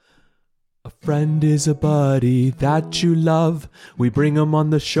friend is a buddy that you love. We bring him on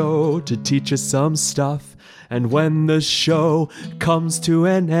the show to teach us some stuff. And when the show comes to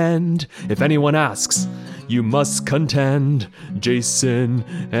an end, if anyone asks, you must contend. Jason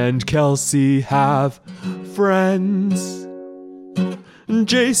and Kelsey have friends.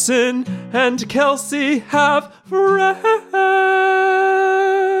 Jason and Kelsey have friends.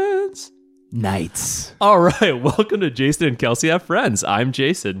 Nights. All right, welcome to Jason and Kelsey Have Friends. I'm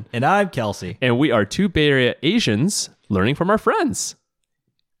Jason. And I'm Kelsey. And we are two Bay Area Asians learning from our friends.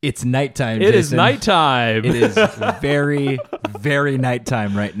 It's nighttime, Jason. It is nighttime. It is very, very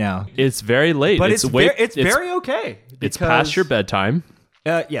nighttime right now. It's very late. But it's very okay. It's past your bedtime.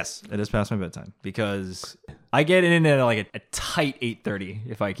 Yes, it is past my bedtime because I get in at like a tight 8:30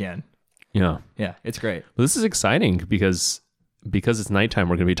 if I can. Yeah. Yeah, it's great. Well, this is exciting because it's nighttime.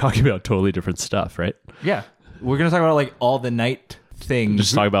 We're going to be talking about totally different stuff, right? Yeah. We're going to talk about like all the night things.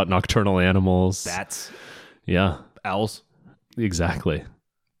 Just talk about nocturnal animals. Bats. Yeah. Owls. Exactly.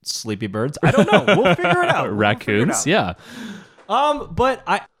 Sleepy birds. I don't know. We'll figure it out. Raccoons. Yeah. But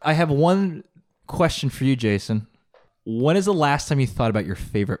I have one question for you, Jason. When is the last time you thought about your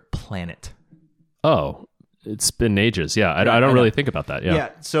favorite planet? Oh, it's been ages. Yeah, I don't really think about that. Yeah. Yeah.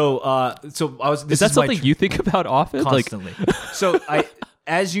 So I was. Is that something you think about often? Constantly. So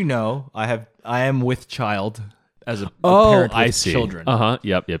as you know, I am with child as a parent with children.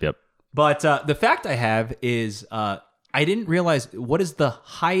 Yep. But the fact I have is I didn't realize what is the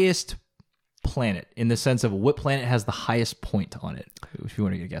highest planet in the sense of what planet has the highest point on it. If you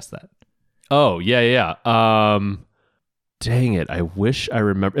want to guess that. Oh yeah. Dang it! I wish I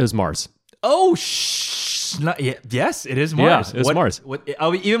remember. It was Mars. Oh, yes, it is Mars. Yeah, it's Mars.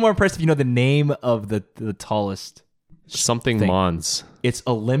 I'll be even more impressed if you know the name of the tallest something thing. Mons. It's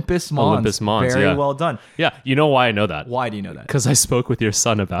Olympus Mons. Olympus Mons. Very well done. Yeah, you know why I know that? Why do you know that? Because I spoke with your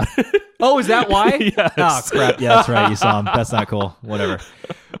son about it. Oh, is that why? Yes. Oh, crap. Yeah, that's right. You saw him. That's not cool. Whatever.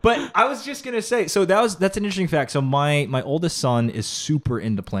 But I was just gonna say, so that's an interesting fact. So my oldest son is super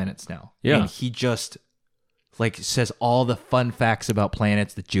into planets now. Yeah, and he just says all the fun facts about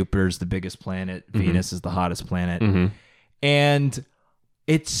planets. That Jupiter's the biggest planet, Venus is the hottest planet, and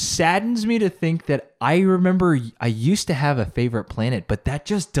it saddens me to think that I remember I used to have a favorite planet, but that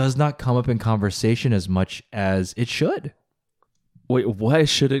just does not come up in conversation as much as it should. Wait, why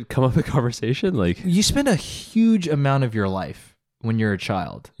should it come up in conversation? Like, you spend a huge amount of your life when you're a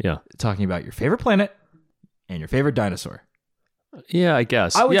child, talking about your favorite planet and your favorite dinosaur. Yeah, I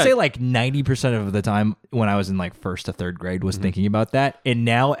guess. I would say like 90% of the time when I was in like first to third grade was thinking about that. And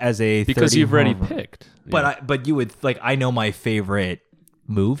now as a because you've already picked. But you would I know my favorite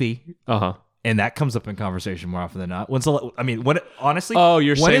movie. And that comes up in conversation more often than not. Honestly,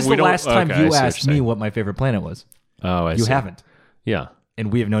 when is the last time you asked me what my favorite planet was? Oh, I see. You haven't. Yeah.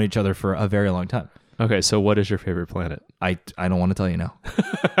 And we have known each other for a very long time. Okay, so what is your favorite planet? I don't want to tell you now.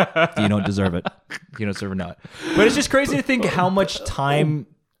 You don't deserve it. You don't deserve to know it. But it's just crazy to think how much time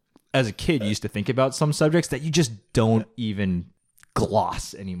as a kid you used to think about some subjects that you just don't even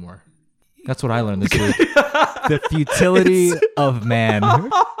gloss anymore. That's what I learned this week. The futility of man,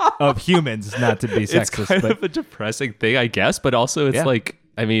 of humans, not to be sexist. It's kind of a depressing thing, I guess, but also it's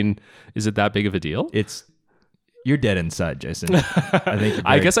is it that big of a deal? You're dead inside, Jason.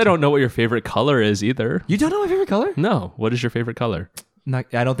 I guess I don't know what your favorite color is either. You don't know my favorite color? No. What is your favorite color? I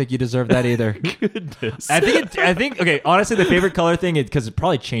don't think you deserve that either. Goodness. I think. Okay. Honestly, the favorite color thing is because it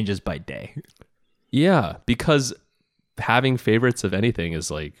probably changes by day. Yeah, because having favorites of anything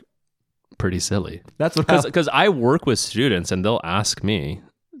is like pretty silly. That's what because I work with students and they'll ask me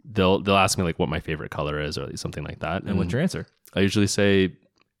like what my favorite color is or something like that. And what's your answer? I usually say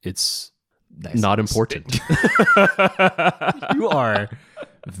it's not important. You are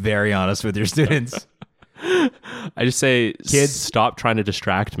very honest with your students. I just say, kids, stop trying to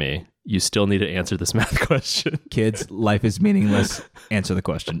distract me. You still need to answer this math question. Kids, life is meaningless. Answer the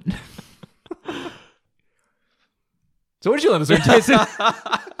question. So what did you learn this week, Jason?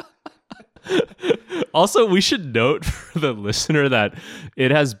 Also, we should note for the listener that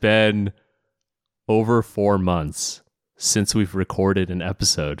it has been over 4 months since we've recorded an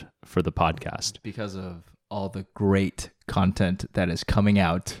episode for the podcast. Because of all the great content that is coming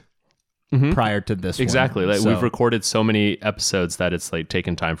out prior to this one. Exactly. We've recorded so many episodes that it's like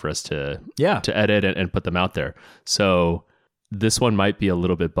taken time for us to edit and put them out there. So this one might be a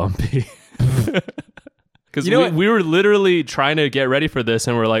little bit bumpy. Because we were literally trying to get ready for this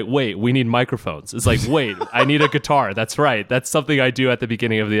and we're like, wait, we need microphones. It's like, wait, I need a guitar. That's right. That's something I do at the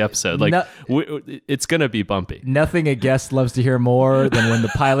beginning of the episode. Like, it's going to be bumpy. Nothing a guest loves to hear more than when the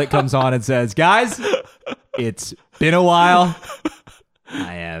pilot comes on and says, guys, it's been a while.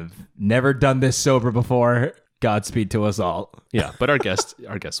 I have never done this sober before. Godspeed to us all. Yeah, but our guests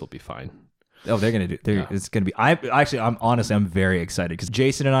will be fine. Oh, they're gonna do. It's gonna be. I'm very excited because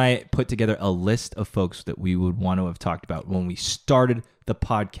Jason and I put together a list of folks that we would want to have talked about when we started the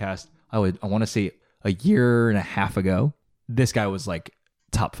podcast. I want to say a year and a half ago. This guy was like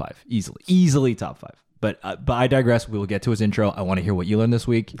top 5, easily top 5. But I digress. We will get to his intro. I want to hear what you learned this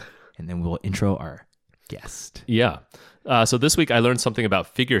week, and then we'll intro our guest. Yeah. So this week I learned something about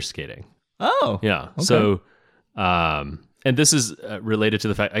figure skating. Oh. Yeah. Okay. So, and this is related to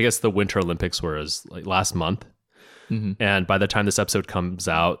the fact, I guess the Winter Olympics were like last month. Mm-hmm. And by the time this episode comes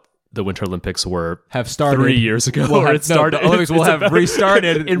out, the Winter Olympics have started 3 years ago. The Olympics will have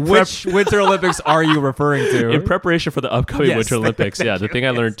restarted. Which Winter Olympics are you referring to? In preparation for the upcoming Winter Olympics, the thing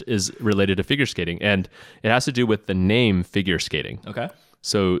I learned is related to figure skating, and it has to do with the name figure skating. Okay.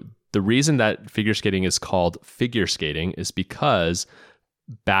 So the reason that figure skating is called figure skating is because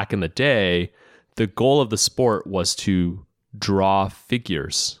back in the day, the goal of the sport was to draw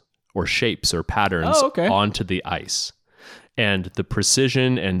figures or shapes or patterns onto the ice. And the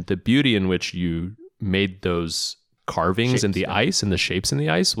precision and the beauty in which you made those carvings shapes, in the ice and the shapes in the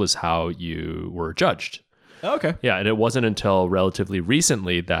ice was how you were judged. Oh, okay. Yeah, and it wasn't until relatively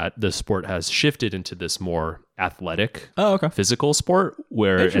recently that the sport has shifted into this more athletic, physical sport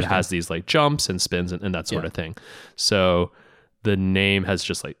where it has these like jumps and spins and that sort of thing. So the name has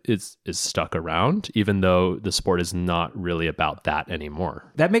just like is stuck around, even though the sport is not really about that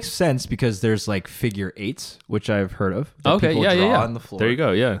anymore. That makes sense because there's like figure eights, which I've heard of. People draw on the floor. There you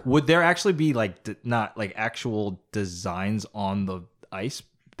go. Yeah. Would there actually be like not like actual designs on the ice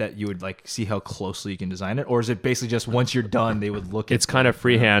that you would like see how closely you can design it, or is it basically just once you're done they would look at it's kind of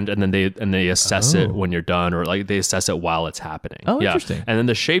freehand and then they assess it when you're done, or like they assess it while it's happening. Interesting. And then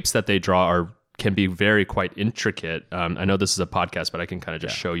the shapes that they draw can be quite intricate. I know this is a podcast, but I can kind of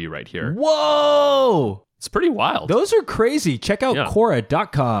just show you right here. Whoa! It's pretty wild. Those are crazy. Check out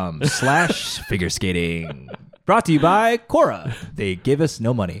Quora.com/figure skating. Brought to you by Quora. They give us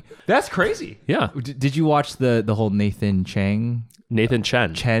no money. That's crazy. Yeah. Did you watch the whole Nathan Chen. Nathan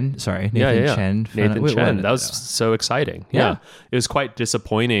Chen. Chen. Nathan Chen. That was so exciting. Yeah. It was quite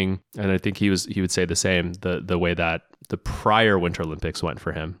disappointing, and I think he would say the same, the way that the prior Winter Olympics went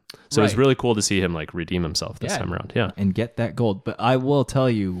for him. So it was really cool to see him like redeem himself this time around. Yeah. And get that gold. But I will tell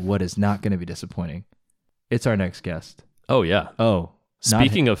you what is not going to be disappointing. It's our next guest. Oh yeah. Oh.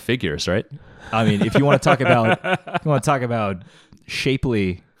 Speaking of figures, right? I mean, if you want to talk about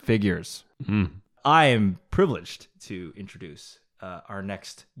shapely figures, I am privileged to introduce our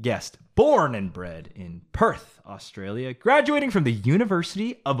next guest. Born and bred in Perth, Australia, graduating from the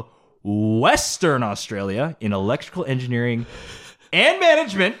University of Western Australia in electrical engineering and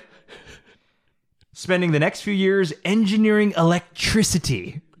management, spending the next few years engineering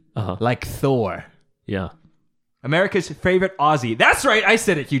electricity like Thor. Yeah. America's favorite Aussie. That's right, I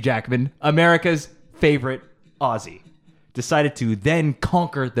said it, Hugh Jackman. America's favorite Aussie. Decided to then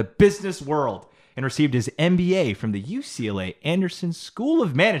conquer the business world and received his MBA from the UCLA Anderson School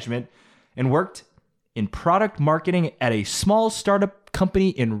of Management and worked in product marketing at a small startup company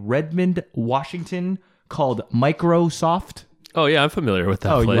in Redmond, Washington called Microsoft. Oh, yeah, I'm familiar with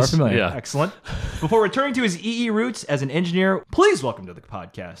that place. You are familiar. Yeah. Excellent. Before returning to his EE roots as an engineer, please welcome to the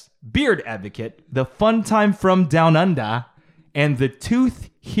podcast, beard advocate, the fun time from Down Undaaah, and the tooth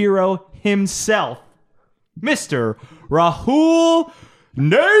hero himself, Mr. Rahul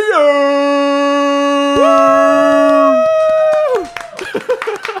Nayar!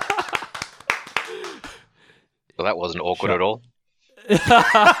 Well, that wasn't awkward at all.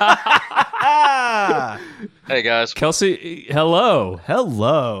 Hey guys, Kelsey, hello.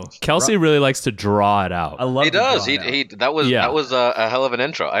 Kelsey really likes to draw it out. I love. He does. That was a hell of an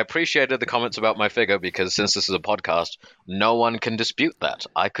intro. I appreciated the comments about my figure because since this is a podcast, no one can dispute that.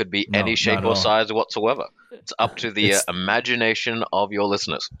 I could be any shape or size whatsoever. It's up to the imagination of your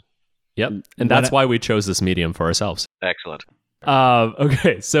listeners. Yep, and that's why we chose this medium for ourselves. Excellent.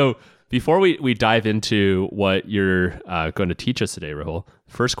 Okay, so before we dive into what you're going to teach us today, Rahul,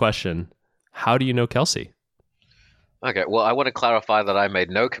 first question: how do you know Kelsey? Okay, well, I want to clarify that I made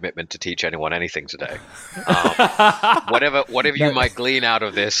no commitment to teach anyone anything today. Whatever you might glean out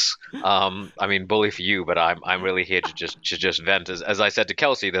of this, I mean, bully for you, but I'm really here to just vent. As I said to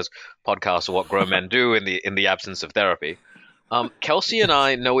Kelsey, there's podcasts of what grown men do in the absence of therapy. Kelsey and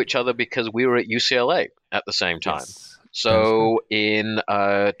I know each other because we were at UCLA at the same time. Yes. So in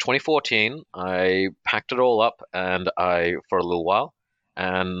 2014, I packed it all up and for a little while,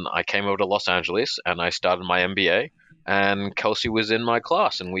 and I came over to Los Angeles and I started my MBA. And Kelsey was in my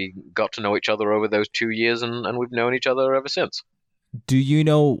class, and we got to know each other over those 2 years, and we've known each other ever since. Do you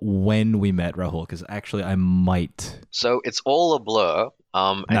know when we met, Rahul? Because actually, I might. So it's all a blur,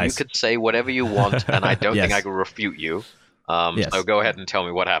 and Nice. you could say whatever you want, and I don't think I could refute you. Yes. So go ahead and tell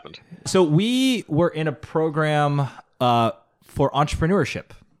me what happened. So we were in a program for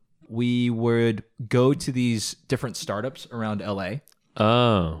entrepreneurship. We would go to these different startups around LA.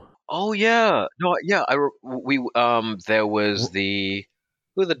 Oh yeah, no, yeah. There was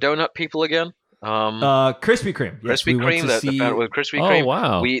who are the donut people again? Krispy Kreme. Yes, Krispy Kreme. The founder with Krispy Kreme. Oh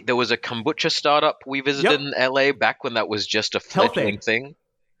wow. There was a kombucha startup we visited in LA back when that was just a fledgling thing.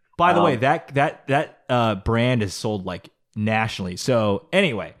 By the way, that brand is sold like nationally. So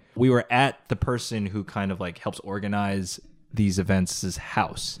anyway, we were at the person who kind of like helps organize these events'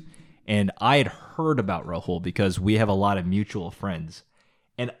 house, and I had heard about Rahul because we have a lot of mutual friends.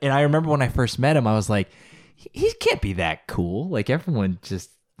 And I remember when I first met him, I was like, he can't be that cool. Like everyone just,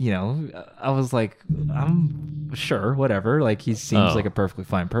 I was like, I'm sure, whatever. Like he seems like a perfectly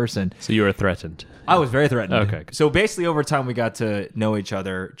fine person. So you were threatened. I was very threatened. Okay. So basically over time we got to know each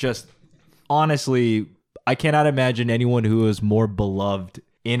other. Just honestly, I cannot imagine anyone who is more beloved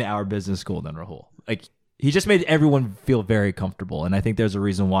in our business school than Rahul. Like he just made everyone feel very comfortable. And I think there's a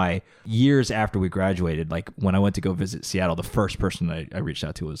reason why years after we graduated, like when I went to go visit Seattle, the first person I reached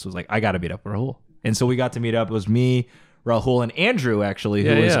out to was like, I got to meet up with Rahul. And so we got to meet up. It was me, Rahul, and Andrew, actually,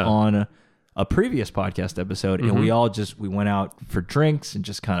 who was on a previous podcast episode. And we went out for drinks and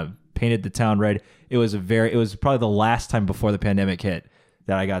just kind of painted the town red. It was probably the last time before the pandemic hit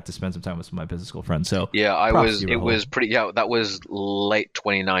that I got to spend some time with some of my business school friends. So yeah, that was late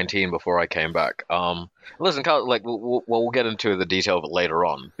 2019 before I came back. Listen, Carl, like we'll get into the detail of it later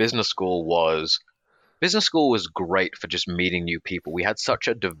on. Business school was great for just meeting new people. We had such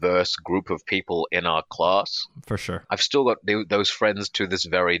a diverse group of people in our class. For sure. I've still got those friends to this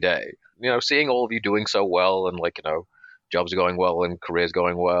very day. Seeing all of you doing so well and jobs are going well and careers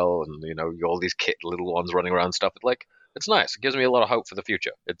going well and all these little ones running around and stuff. It's nice. It gives me a lot of hope for the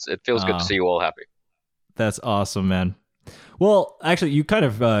future. It feels good to see you all happy. That's awesome, man. Well, actually, you kind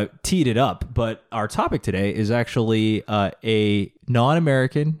of teed it up, but our topic today is actually a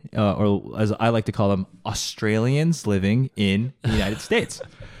non-American, or as I like to call them, Australians living in the United States.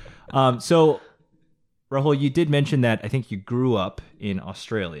 So, Rahul, you did mention that I think you grew up in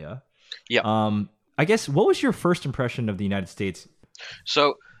Australia. Yeah. I guess, what was your first impression of the United States?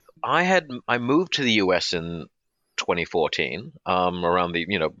 So, I moved to the US in 2014, around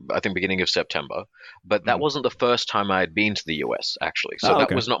I think beginning of September, but that wasn't the first time I had been to the US, actually. So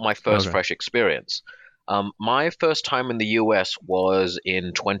that was not my first fresh experience. My first time in the US was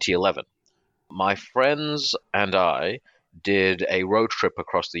in 2011. My friends and I did a road trip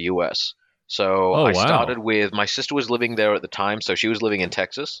across the US. So I started with, my sister was living there at the time, so she was living in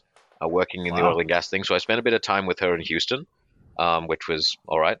Texas, working in the oil and gas thing. So I spent a bit of time with her in Houston, which was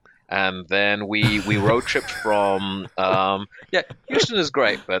all right. And then we road tripped from Houston is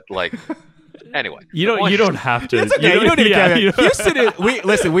great, but anyway. You don't have to. It's okay. You don't need to Houston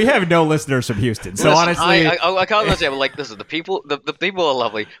is we have no listeners from Houston. So honestly, I can't understand, but listen, the people are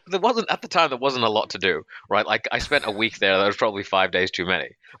lovely. But there wasn't a lot to do, right? Like I spent a week there, that was probably 5 days too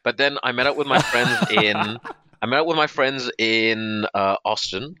many. But then I met up with my friends in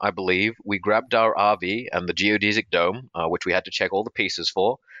Austin, I believe. We grabbed our RV and the geodesic dome, which we had to check all the pieces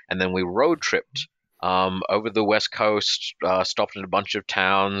for. And then we road tripped over the West Coast, stopped in a bunch of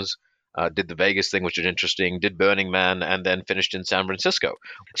towns, did the Vegas thing, which was interesting, did Burning Man, and then finished in San Francisco.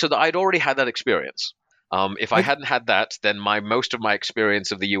 So I'd already had that experience. If I hadn't had that, then most of my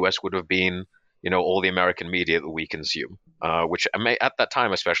experience of the US would have been, all the American media that we consume, which at that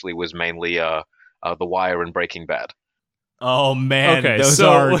time especially was mainly The Wire and Breaking Bad. Oh, man. Those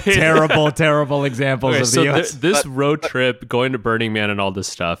are terrible, terrible examples of the US. This road trip, going to Burning Man and all this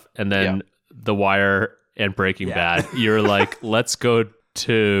stuff, and then The Wire and Breaking Bad, you're like, let's go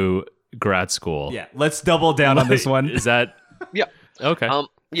to grad school. Yeah, let's double down on this one. Is that... Yeah. Okay.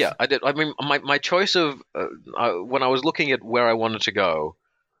 Yeah, I did. I mean, my choice of... when I was looking at where I wanted to go,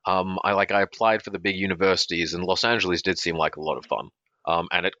 I applied for the big universities, and Los Angeles did seem like a lot of fun.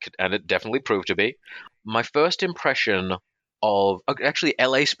 And it definitely proved to be. My first impression of actually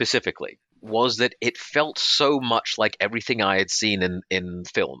LA specifically was that it felt so much like everything I had seen in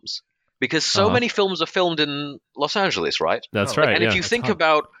films, because so many films are filmed in Los Angeles, right? That's right. And if you think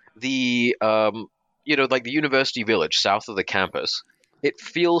about the the University Village south of the campus, it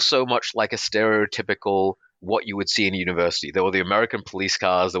feels so much like a stereotypical what you would see in a university. There were the American police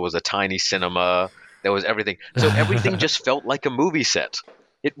cars, there was a tiny cinema, there was everything. So everything just felt like a movie set.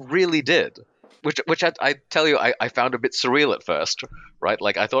 It really did. which I tell you, I found a bit surreal at first, right?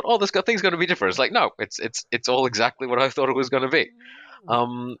 Like I thought, oh, thing's going to be different. It's like, no, it's all exactly what I thought it was going to be.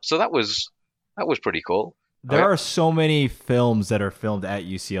 So that was pretty cool. There are so many films that are filmed at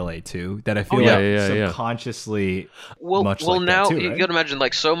UCLA too that I feel subconsciously much like now that too, you right? got to imagine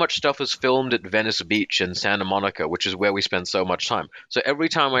like so much stuff is filmed at Venice Beach and Santa Monica, which is where we spend so much time. So every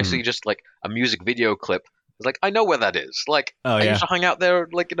time I see just like a music video clip, it's like I know where that is. Like I used to hang out there,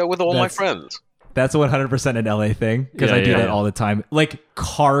 like with all my friends. That's 100% an LA thing because I do that all the time. Like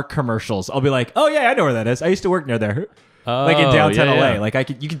car commercials, I'll be like, oh yeah, I know where that is. I used to work near there. Like in downtown LA, like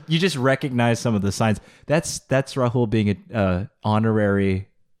you just recognize some of the signs. That's Rahul being an honorary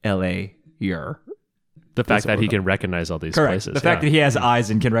LA-er. The fact that he can recognize all these places. The fact that he has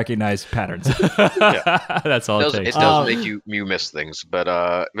eyes and can recognize patterns. That's all it takes. It does make you miss things, but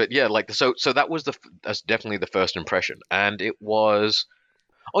yeah, like so that was that's definitely the first impression, and it was,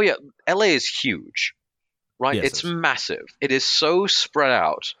 oh yeah, LA is huge, right? Yes, it's massive. It is so spread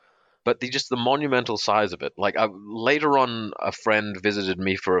out. But the monumental size of it. Like later on, a friend visited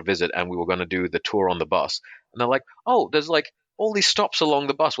me for a visit, and we were going to do the tour on the bus. And they're like, "Oh, there's like all these stops along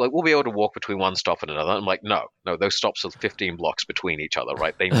the bus. Like we'll be able to walk between one stop and another." I'm like, "No, those stops are 15 blocks between each other,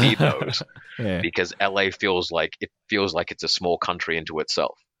 right? They need those because LA feels like it's a small country into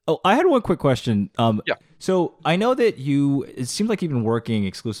itself." Oh, I had one quick question. So I know that it seems like you've been working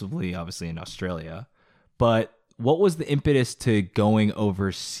exclusively, obviously, in Australia, but what was the impetus to going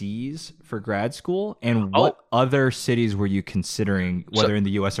overseas for grad school, and what other cities were you considering, whether in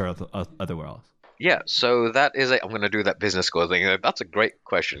the U.S. or otherwhere else? Yeah, so that is I'm going to do that business school thing. That's a great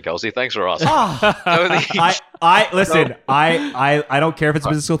question, Kelsey. Thanks for asking. Listen. I don't care if it's a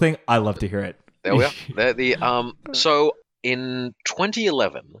business school thing. I love to hear it. There we are. So in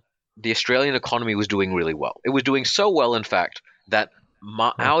 2011, the Australian economy was doing really well. It was doing so well, in fact, that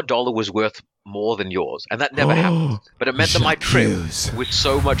our dollar was worth more than yours, and that never happened. But it meant that my trip was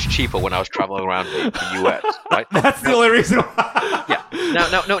so much cheaper when I was traveling around the US. Right? That's the only reason why. Yeah.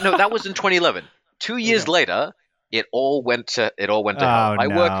 No. That was in 2011. 2 years later, it all went to hell. I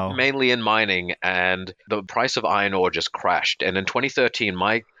worked mainly in mining, and the price of iron ore just crashed. And in 2013,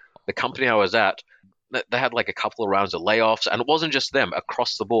 the company I was at, they had like a couple of rounds of layoffs, and it wasn't just them.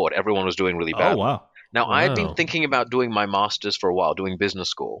 Across the board, everyone was doing really bad. Oh wow. Now, I had been thinking about doing my master's for a while, doing business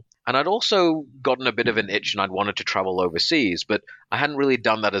school. And I'd also gotten a bit of an itch, and I'd wanted to travel overseas. But I hadn't really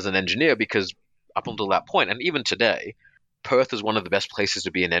done that as an engineer because up until that point, and even today, Perth is one of the best places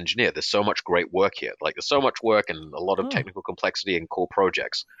to be an engineer. There's so much great work here. Like, there's so much work and a lot of technical complexity and cool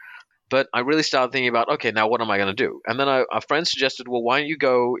projects. But I really started thinking about, okay, now what am I going to do? And then a friend suggested, well, why don't you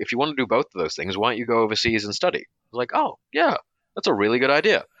go, if you want to do both of those things, why don't you go overseas and study? I was like, oh, yeah, that's a really good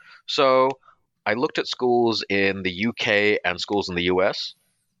idea. So I looked at schools in the UK and schools in the US.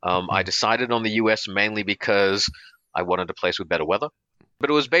 I decided on the US mainly because I wanted a place with better weather. But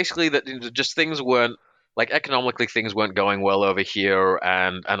it was basically that just things weren't, like economically things weren't going well over here,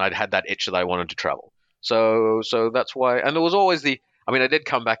 and I'd had that itch that I wanted to travel. So that's why, and there was always I did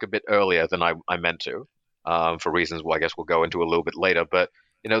come back a bit earlier than I meant to, for reasons I guess we'll go into a little bit later, but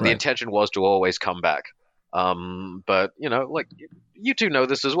the intention was to always come back. But like you two know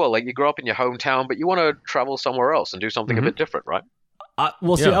this as well. Like you grow up in your hometown, but you want to travel somewhere else and do something a bit different, right?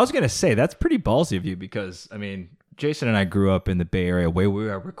 See, I was gonna say that's pretty ballsy of you because Jason and I grew up in the Bay Area where we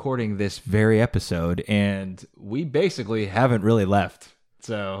are recording this very episode, and we basically haven't really left.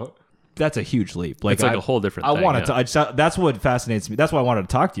 So that's a huge leap. Like it's like a whole different thing. I wanted to. That's what fascinates me. That's why I wanted to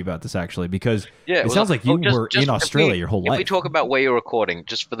talk to you about this actually, because it sounds like you were in Australia your whole life. If we talk about where you're recording,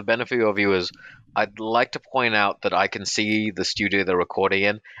 just for the benefit of our viewers, I'd like to point out that I can see the studio they're recording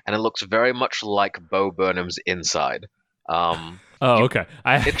in, and it looks very much like Bo Burnham's Inside. Okay.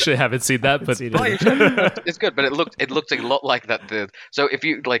 I actually haven't seen that, but it's good. But it looked a lot like that. So if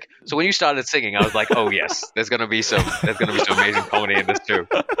you so when you started singing, I was like, oh yes, there's gonna be some amazing comedy in this too.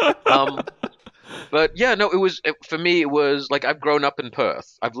 But yeah, no, for me. It was like I've grown up in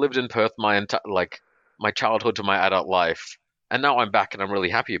Perth. I've lived in Perth my my childhood to my adult life, and now I'm back and I'm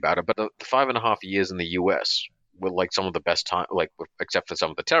really happy about it. But the 5.5 years in the US were like some of the best time, except for some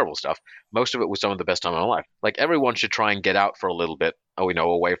of the terrible stuff. Most of it was some of the best time of my life. Like everyone should try and get out for a little bit,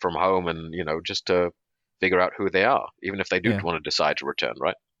 away from home, and just to figure out who they are, even if they do want to decide to return,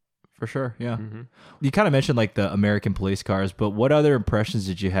 right? For sure, yeah. Mm-hmm. You kind of mentioned like the American police cars, but what other impressions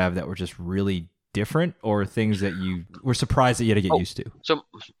did you have that were just really different, or things that you were surprised that you had to get used to? So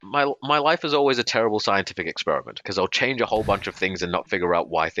my life is always a terrible scientific experiment because I'll change a whole bunch of things and not figure out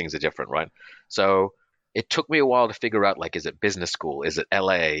why things are different, right? So it took me a while to figure out, is it business school? Is it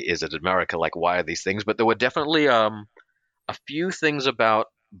LA? Is it America? Why are these things? But there were definitely a few things about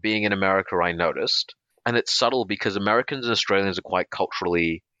being in America, I noticed, and it's subtle because Americans and Australians are quite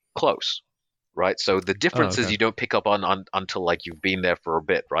culturally close, right? So the differences you don't pick up on until like you've been there for a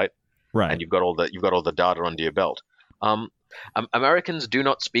bit, right? Right. And you've got all the data under your belt. Americans do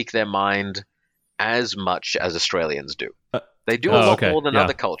not speak their mind as much as Australians do. They do a lot more than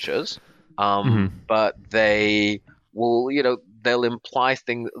other cultures, but they will, they'll imply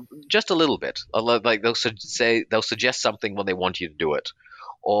things just a little bit. Like they'll suggest something when they want you to do it.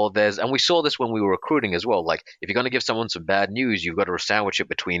 And we saw this when we were recruiting as well. Like, if you're going to give someone some bad news, you've got to sandwich it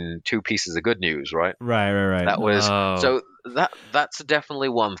between two pieces of good news, right? Right. That was so that's definitely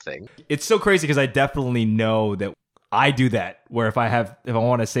one thing. It's so crazy because I definitely know that I do that. Where if I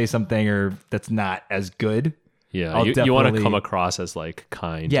want to say something or that's not as good, yeah, you want to come across as like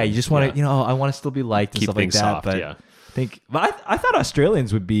kind. Yeah, you just want to, I want to still be liked and keep stuff like that. Soft, but I thought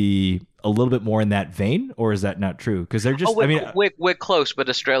Australians would be a little bit more in that vein, or is that not true? Because they're just, we're close, but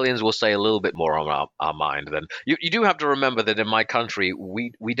Australians will say a little bit more on our mind than you do. Have to remember that in my country,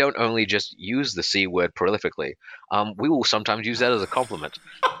 we don't only just use the C word prolifically. We will sometimes use that as a compliment.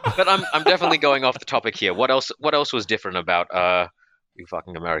 But I'm definitely going off the topic here. What else was different about you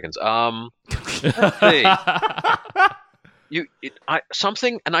fucking Americans? Let's see.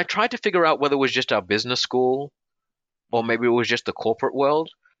 Something, and I tried to figure out whether it was just our business school or maybe it was just the corporate world.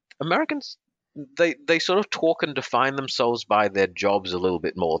 Americans, they sort of talk and define themselves by their jobs a little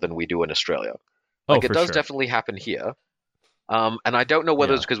bit more than we do in Australia. Like, it does definitely happen here. And I don't know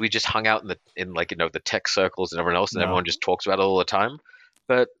whether it's because we just hung out in the tech circles and everyone else, and everyone just talks about it all the time.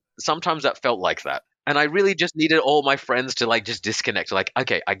 But sometimes that felt like that. And I really just needed all my friends to like just disconnect. Like,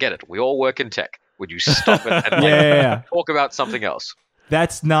 okay, I get it. We all work in tech. Would you stop it and talk about something else?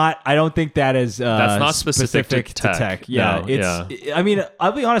 That's not. I don't think that is. That's not specific to tech. Yeah, no, I mean,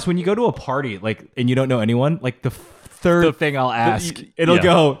 I'll be honest. When you go to a party, and you don't know anyone, like the third thing I'll ask, it'll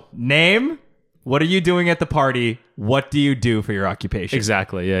go name. What are you doing at the party? What do you do for your occupation?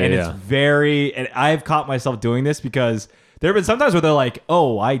 Exactly. Yeah. And it's very. And I've caught myself doing this because there have been sometimes where they're like,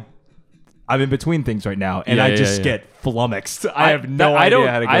 "Oh, I'm in between things right now," and I just get flummoxed. I have no idea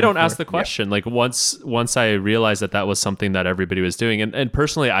how to go. I don't ask the question. Like once I realized that was something that everybody was doing, and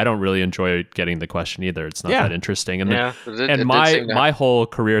personally, I don't really enjoy getting the question either. It's not that interesting. And my whole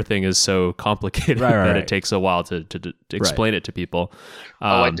career thing is so complicated that it takes a while to explain it to people.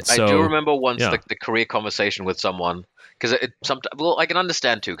 I do remember once the career conversation with someone, because I can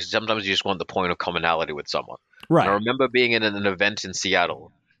understand too, because sometimes you just want the point of commonality with someone. Right. And I remember being in an event in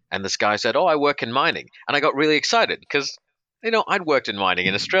Seattle. And this guy said, "Oh, I work in mining." And I got really excited because, I'd worked in mining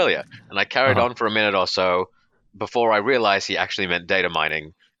in Australia. And I carried on for a minute or so before I realized he actually meant data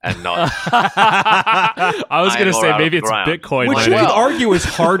mining and not... I was going to say maybe it's Bitcoin Which mining. you could argue is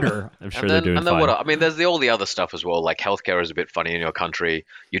harder. I'm sure they're doing fine. I mean, there's all the other stuff as well. Like healthcare is a bit funny in your country.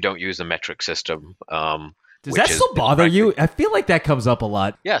 You don't use a metric system. Does that still bother you? I feel like that comes up a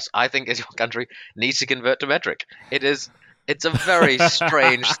lot. Yes, I think your country needs to convert to metric. It's a very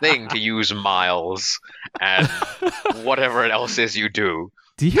strange thing to use miles and whatever else is you do.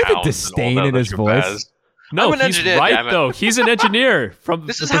 Do you hear the disdain in his voice? No, he's engineer, right, though. He's an engineer from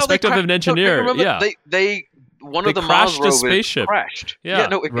the perspective of an engineer. One of the Mars rovers spaceship. Crashed.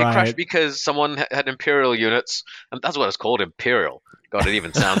 It crashed because someone had Imperial units, and that's what it's called, Imperial. God, it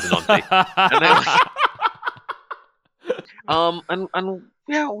even sounds naughty.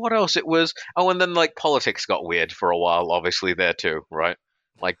 What else? It was and then like politics got weird for a while, obviously there too, right?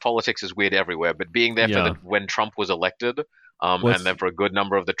 Like politics is weird everywhere, but being there when Trump was elected, and then for a good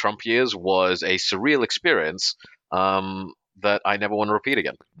number of the Trump years was a surreal experience that I never want to repeat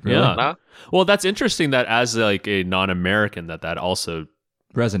again. Yeah. No? Well, that's interesting that as like a non-American that also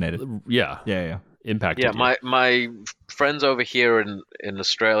resonated. Yeah. Impacted. Yeah, my friends over here in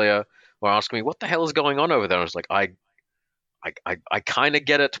Australia were asking me, "What the hell is going on over there?" I was like, I kind of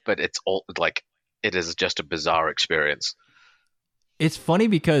get it, but it's all like it is just a bizarre experience. It's funny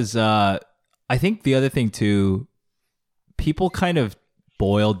because I think the other thing too, people kind of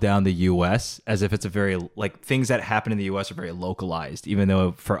boiled down the U.S. as if it's a very things that happen in the U.S. are very localized. Even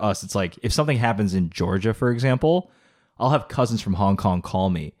though for us, it's like if something happens in Georgia, for example, I'll have cousins from Hong Kong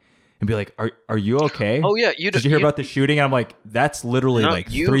call me and be like, "Are you okay? Oh yeah, did you hear about the shooting?" And I'm like, "That's literally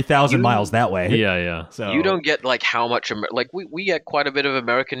 3,000 miles that way." Yeah. So you don't get like how much we get quite a bit of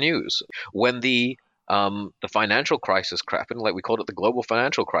American news when the financial crisis happened. Like we called it the global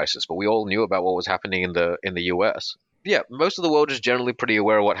financial crisis, but we all knew about what was happening in the U.S. most of the world is generally pretty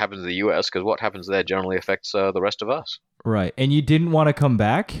aware of what happens in the US because what happens there generally affects the rest of us. Right. And you didn't want to come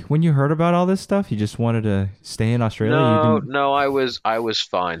back when you heard about all this stuff? You just wanted to stay in Australia? No, I was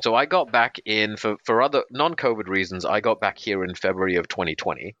fine. So I got back in for other non-COVID reasons. I got back here in February of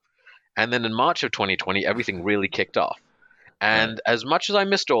 2020. And then in March of 2020, everything really kicked off. And as much as I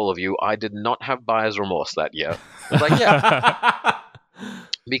missed all of you, I did not have buyer's remorse that year. I was like, yeah.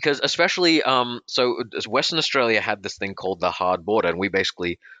 Because especially, so Western Australia had this thing called the hard border, and we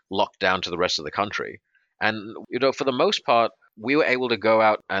basically locked down to the rest of the country. And, for the most part, we were able to go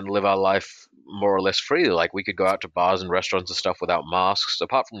out and live our life more or less freely. Like, we could go out to bars and restaurants and stuff without masks.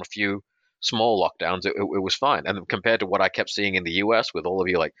 Apart from a few small lockdowns, it was fine. And compared to what I kept seeing in the US with all of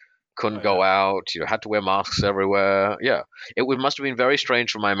you, like, couldn't go out, had to wear masks everywhere. Yeah. It must have been very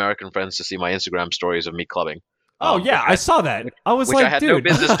strange for my American friends to see my Instagram stories of me clubbing. Oh, yeah, I saw that. I was like, I had dude. no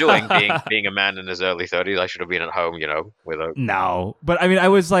business doing, being a man in his early 30s. I should have been at home, with a... No. But, I mean, I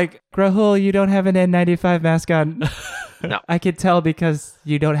was like, Rahul, you don't have an N95 mask on. No. I could tell because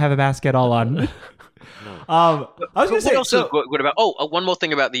you don't have a mask at all on. No. I was going to say... What else is good about... one more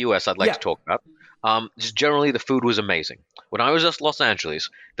thing about the US I'd like to talk about. Just generally, the food was amazing. When I was at Los Angeles,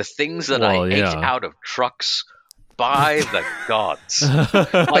 the things that I ate out of trucks... By the gods.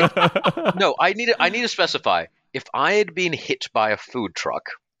 I need to specify. If I had been hit by a food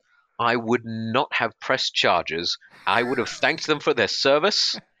truck, I would not have pressed charges. I would have thanked them for their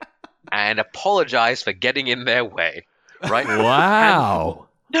service and apologized for getting in their way. Right? Wow.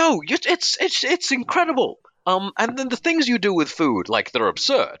 It's incredible. And then the things you do with food, like, they're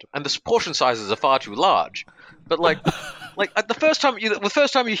absurd, and the portion sizes are far too large. But like at the first time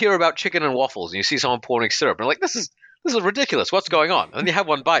you hear about chicken and waffles, and you see someone pouring syrup, and like, this is ridiculous. What's going on? And then you have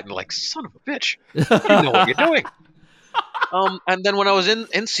one bite, and like, son of a bitch, you know what you're doing. And then when I was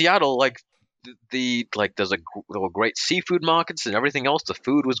in Seattle, like, there were great seafood markets and everything else. The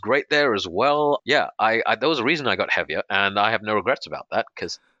food was great there as well. Yeah, there was a reason I got heavier, and I have no regrets about that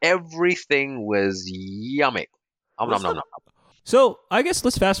because everything was yummy. Nom, nom. So I guess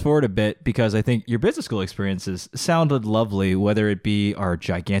let's fast forward a bit because I think your business school experiences sounded lovely, whether it be our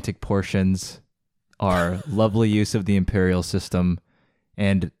gigantic portions, our lovely use of the imperial system,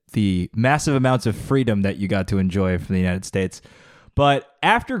 and the massive amounts of freedom that you got to enjoy from the United States. But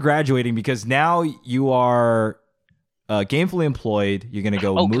after graduating, because now you are gainfully employed, you're going to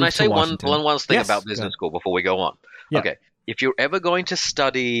go move to Washington. Can I say one last thing about business school before we go on? Yeah. Okay. If you're ever going to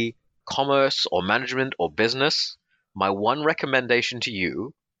study commerce or management or business, my one recommendation to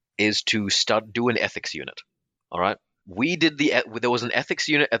you is to do an ethics unit. All right? There was an ethics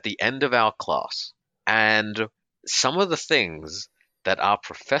unit at the end of our class, and some of the things that our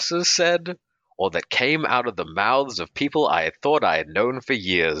professors said or that came out of the mouths of people I had thought I had known for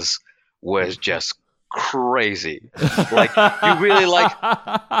years was just crazy. Like, you really like,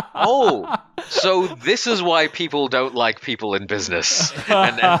 so this is why people don't like people in business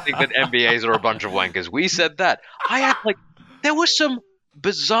and think that MBAs are a bunch of wankers. We said that. There were some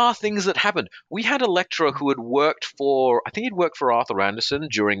bizarre things that happened. We had a lecturer who had worked for Arthur Andersen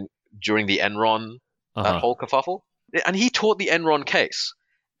during the Enron, that whole kerfuffle. And he taught the Enron case.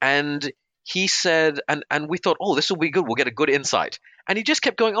 And he said, and we thought, this will be good. We'll get a good insight. And he just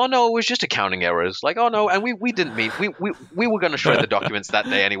kept going, oh, no, it was just accounting errors. Like, oh, no. And we didn't mean, we were going to shred the documents that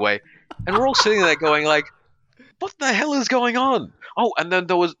day anyway. And we're all sitting there going, like, what the hell is going on? Oh, and then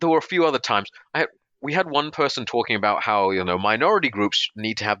there were a few other times. We had one person talking about how, minority groups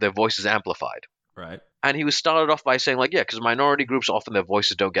need to have their voices amplified. Right. And he was started off by saying, like, yeah, because minority groups, often their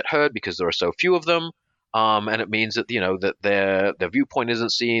voices don't get heard because there are so few of them. And it means that, that their viewpoint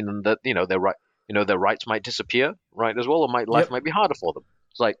isn't seen, and that, their rights might disappear, right, as well, or life might be harder for them.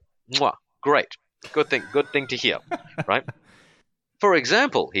 It's like, mwah, great. Good thing to hear, right? For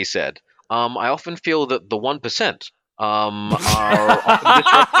example, he said, I often feel that the 1% are often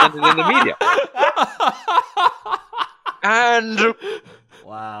misrepresented in the media. And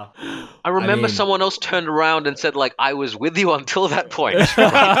wow. I remember someone else turned around and said, like, I was with you until that point.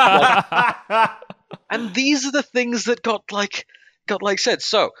 Right? And these are the things that got said.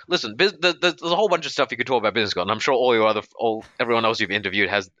 So listen, there's a whole bunch of stuff you could talk about business school, and I'm sure everyone else you've interviewed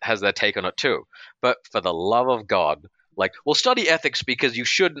has their take on it too. But for the love of God, we'll study ethics because you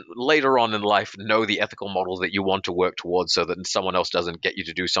should later on in life know the ethical models that you want to work towards, so that someone else doesn't get you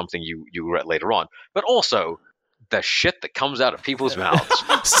to do something you regret later on. But also the shit that comes out of people's mouths.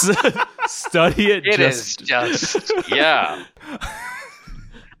 Study it. It is just yeah.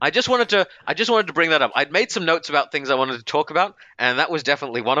 I just wanted to bring that up. I'd made some notes about things I wanted to talk about, and that was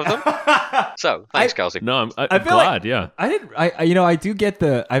definitely one of them. So thanks, Kelsey. No, I'm glad. Yeah, I do get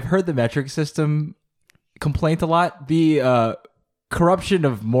I've heard the metric system complaint a lot. The corruption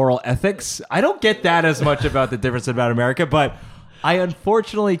of moral ethics. I don't get that as much about the difference about America, but I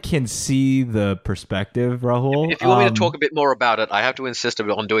unfortunately can see the perspective, Rahul. If you want me to talk a bit more about it, I have to insist a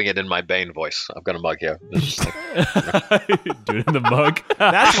bit on doing it in my Bane voice. I've got a mug here. Do it in the mug.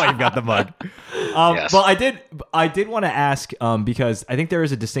 That's why you've got the mug. Yes. Well, I did want to ask because I think there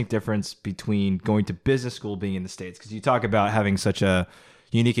is a distinct difference between going to business school being in the States, because you talk about having such a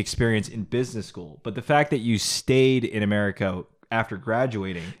unique experience in business school, but the fact that you stayed in America after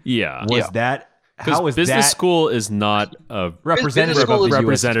graduating, that. How is business that school is not a representative of the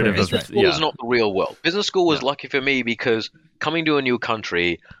US experience? Business school is not the real world. Business school was lucky for me because coming to a new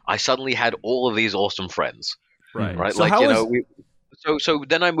country, I suddenly had all of these awesome friends. Right. So So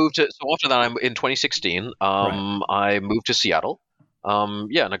then I moved to. So after that, I'm in 2016. I moved to Seattle.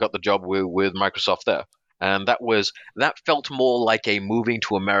 And I got the job with Microsoft there. And that felt more like a moving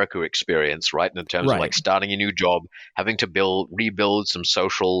to America experience, right? In terms of like starting a new job, having to rebuild some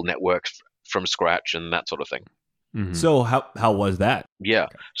social networks from scratch and that sort of thing. Mm-hmm. So how was that? Yeah.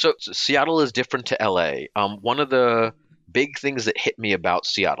 So Seattle is different to LA. One of the big things that hit me about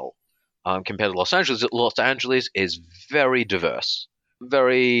Seattle compared to Los Angeles is very diverse,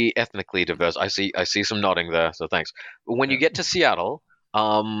 very ethnically diverse. I see some nodding there, so thanks. But when you get to Seattle,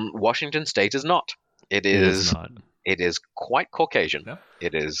 Washington State is not. It is quite Caucasian. Yeah.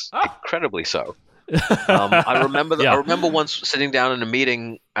 It is incredibly so. I remember once sitting down in a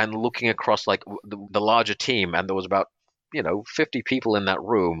meeting and looking across like the larger team, and there was about 50 people in that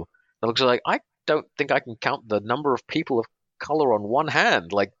room. It looks like I don't think I can count the number of people of color on one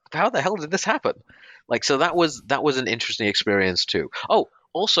hand. Like, how the hell did this happen? Like, so that was an interesting experience too. Oh,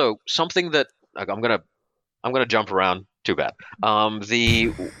 also something that I'm gonna jump around. Too bad.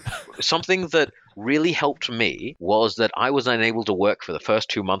 Something that really helped me was that I was unable to work for the first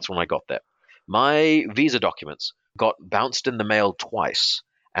 2 months when I got there. My visa documents got bounced in the mail twice.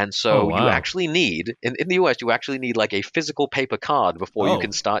 And so you actually need, in the US, you actually need like a physical paper card before you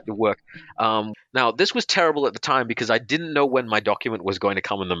can start your work. Now, this was terrible at the time because I didn't know when my document was going to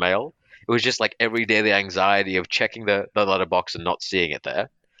come in the mail. It was just like every day the anxiety of checking the letterbox and not seeing it there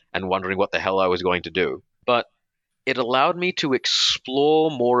and wondering what the hell I was going to do. But it allowed me to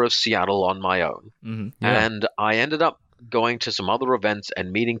explore more of Seattle on my own. Mm-hmm. Yeah. And I ended up going to some other events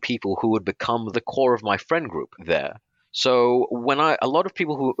and meeting people who would become the core of my friend group there. So a lot of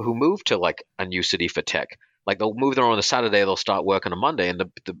people who move to like a new city for tech, like they'll move there on a Saturday, they'll start work on a Monday, and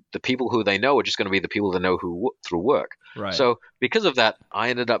the people who they know are just going to be the people they know through work. Right. So because of that, I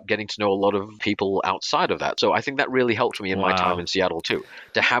ended up getting to know a lot of people outside of that. So I think that really helped me in my time in Seattle too,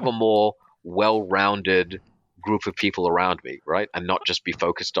 to have a more well-rounded group of people around me, right? And not just be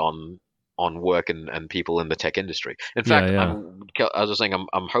focused on work and people in the tech industry. In fact, as I was saying,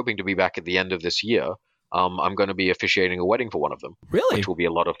 I'm hoping to be back at the end of this year. I'm going to be officiating a wedding for one of them. Really? Which will be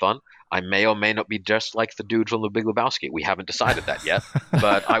a lot of fun. I may or may not be just like the dude from The Big Lebowski. We haven't decided that yet,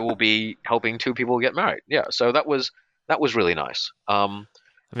 but I will be helping two people get married. Yeah, so that was really nice. It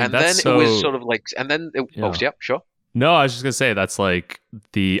was sort of like, sure. No, I was just gonna say that's like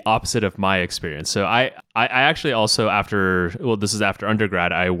the opposite of my experience. So I actually also this is after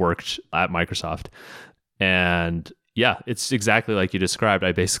undergrad, I worked at Microsoft, and yeah, it's exactly like you described.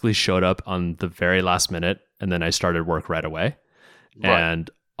 I basically showed up on the very last minute, and then I started work right away. Right.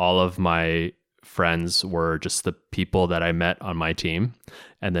 And all of my friends were just the people that I met on my team,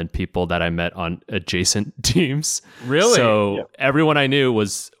 and then people that I met on adjacent teams. Really? So everyone I knew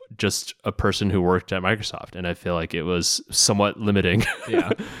was just a person who worked at Microsoft, and I feel like it was somewhat limiting.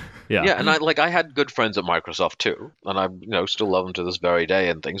 Yeah, and I had good friends at Microsoft too, and I still love them to this very day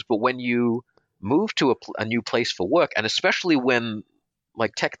and things. But when you move to a new place for work, and especially when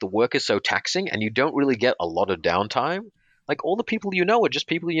like tech, the work is so taxing, and you don't really get a lot of downtime. Like all the people you know are just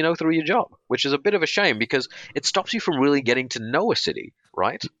people you know through your job, which is a bit of a shame because it stops you from really getting to know a city,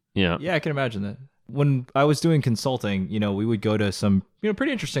 right? Yeah, I can imagine that. When I was doing consulting, we would go to some,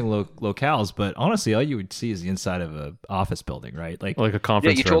 pretty interesting locales, but honestly, all you would see is the inside of an office building, right? Like a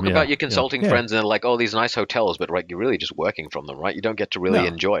conference room. You talk about your consulting friends and they're like, oh, these nice hotels, but right, you're really just working from them, right? You don't get to really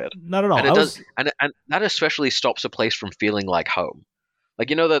enjoy it. Not at all. And that especially stops a place from feeling like home. Like,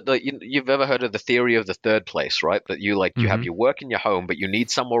 you've ever heard of the theory of the third place, right? That you have your work in your home, but you need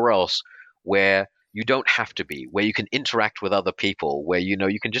somewhere else where you don't have to be, where you can interact with other people, where, you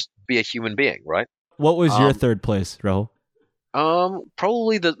can just be a human being, right? What was your third place, Rahul?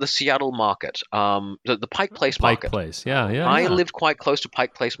 Probably the Seattle market, the Pike Place market. Pike Place, yeah. I lived quite close to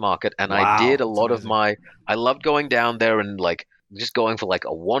Pike Place market, and I did a lot of I loved going down there and like just going for like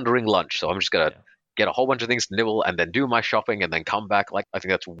a wandering lunch. So I'm just gonna get a whole bunch of things to nibble, and then do my shopping, and then come back. Like, I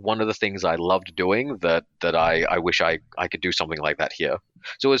think that's one of the things I loved doing that I wish I could do something like that here.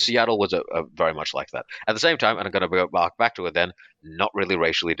 So Seattle was a very much like that. At the same time, and I'm going to go back to it then, not really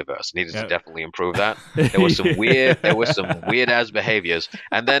racially diverse. Needed to definitely improve that. There was some weird ass behaviors.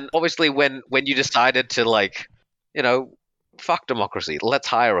 And then obviously when you decided to, like, you know, fuck democracy, let's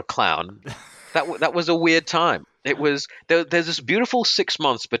hire a clown. That was a weird time. It was there's this beautiful 6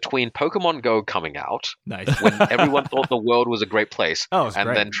 months between Pokemon Go coming out, nice, when everyone thought the world was a great place, and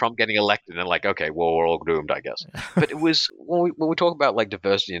great. Then Trump getting elected, and like, okay, well, we're all doomed, I guess. But it was when we talk about like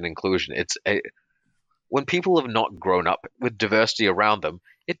diversity and inclusion, when people have not grown up with diversity around them,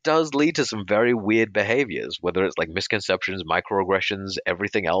 it does lead to some very weird behaviors, whether it's like misconceptions, microaggressions,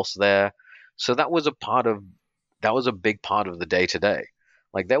 everything else there. So that was a big part of the day to day.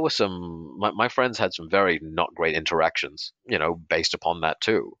 Like, there were my friends had some very not great interactions, you know, based upon that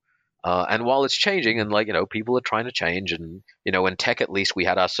too. And while it's changing, and like, you know, people are trying to change, and, you know, in tech, at least we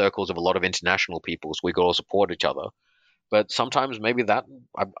had our circles of a lot of international people, so we could all support each other. But sometimes maybe that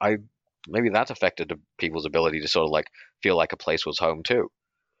affected people's ability to sort of like feel like a place was home too.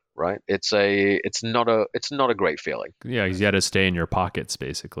 Right? It's not a great feeling. Yeah, because you had to stay in your pockets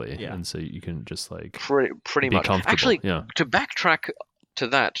basically, yeah. And so you can just like pretty be much. Comfortable. Actually, yeah. To backtrack to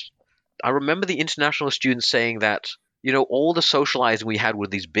that, I remember the international students saying that, you know, all the socializing we had were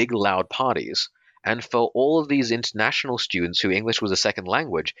these big loud parties, and for all of these international students who English was a second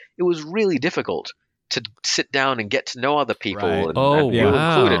language, it was really difficult to sit down and get to know other people, right. and you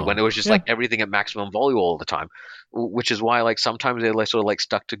wow. included, when it was just like everything at maximum volume all the time, which is why like sometimes they like sort of like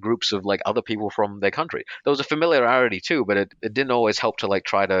stuck to groups of like other people from their country. There was a familiarity too, but it didn't always help to like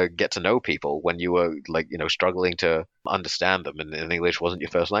try to get to know people when you were like, you know, struggling to understand them, and English wasn't your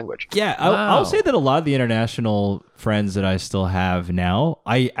first language. Yeah, I'll say that a lot of the international friends that I still have now,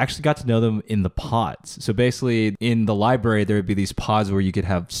 I actually got to know them in the pods. So basically in the library, there would be these pods where you could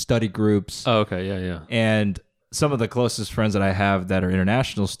have study groups. Oh, okay, yeah. And some of the closest friends that I have that are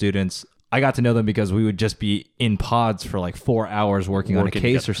international students, I got to know them because we would just be in pods for like 4 hours working on a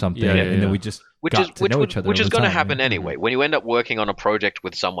case or something, and then we just got to know each other. Which is going to time, happen anyway. When you end up working on a project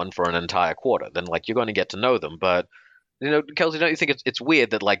with someone for an entire quarter, then like you're going to get to know them. But, you know, Kelsey, don't you think it's weird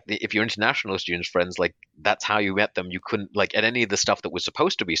that like if you're international students friends, like that's how you met them? You couldn't, like, at any of the stuff that was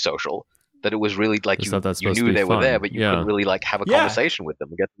supposed to be social, that it was really like you knew they were there, but you couldn't really like have a conversation with them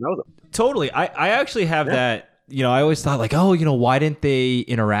and get to know them. Totally. I actually have that. You know, I always thought like, oh, you know, why didn't they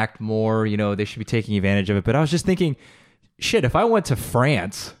interact more? You know, they should be taking advantage of it. But I was just thinking, shit, if I went to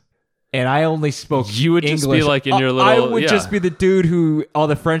France and I only spoke you would English, just be like in your little... I would just be the dude who all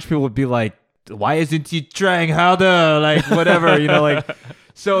the French people would be like, why isn't he trying harder? Like, whatever, you know, like...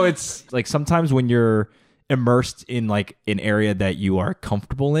 So it's like sometimes when you're immersed in like an area that you are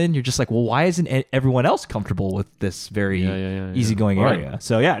comfortable in, you're just like, well, why isn't everyone else comfortable with this very easygoing area?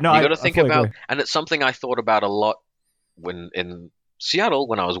 So you got to think about, and it's something I thought about a lot when in Seattle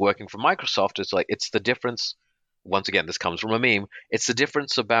when I was working for Microsoft. It's like, it's the difference. Once again, this comes from a meme. It's the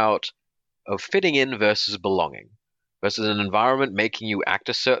difference of fitting in versus belonging, versus an environment making you act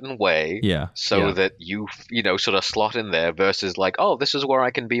a certain way, that you know, sort of slot in there, versus like, oh, this is where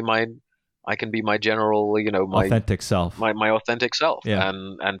I can be my general, you know, my authentic self, my authentic self,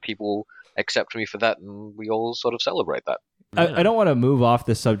 and people accept me for that, and we all sort of celebrate that. I don't want to move off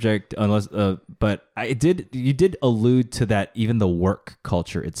the subject unless, but you did allude to that even the work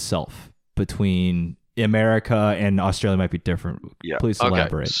culture itself between America and Australia might be different. Yeah. Please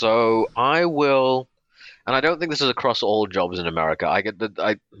elaborate. Okay. So I will, and I don't think this is across all jobs in America.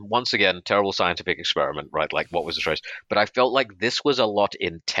 Once again, terrible scientific experiment, right? Like, what was the choice? But I felt like this was a lot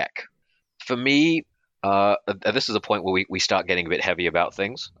in tech. For me, this is a point where we start getting a bit heavy about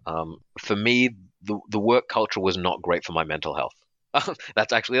things. For me, the work culture was not great for my mental health.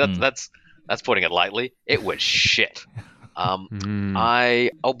 That's putting it lightly. It was shit.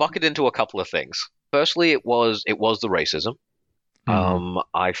 I'll bucket into a couple of things. Firstly, it was the racism.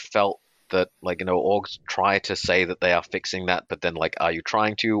 I felt that, like, you know, orgs try to say that they are fixing that, but then, like, are you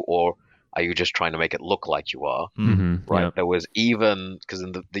trying to, or are you just trying to make it look like you are? Right. Yep. There was even, because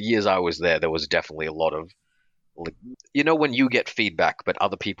in the years I was there was definitely a lot of, like, you know, when you get feedback, but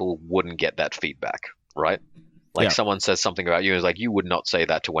other people wouldn't get that feedback, right? Like, someone says something about you, it's like, you would not say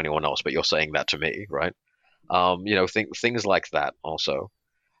that to anyone else, but you're saying that to me, right? You know, things like that also.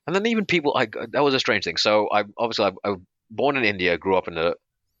 And then even people, that was a strange thing. So I was born in India, grew up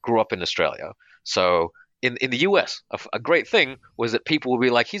in Australia. So in the US, a great thing was that people would be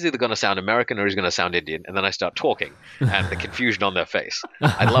like, he's either going to sound American or he's going to sound Indian. And then I start talking and the confusion on their face.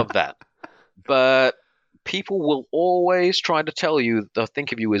 I love that. But people will always try to tell you, they'll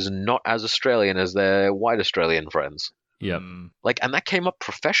think of you as not as Australian as their white Australian friends. Yep. Like, and that came up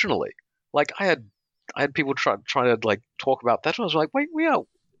professionally. Like, I had people try to like talk about that, and I was like, wait,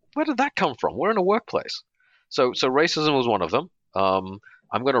 where did that come from? We're in a workplace. So racism was one of them.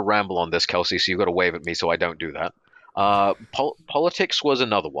 I'm going to ramble on this, Kelsey, so you've got to wave at me so I don't do that. Politics was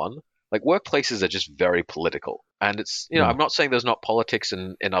another one. Like, workplaces are just very political. And it's, I'm not saying there's not politics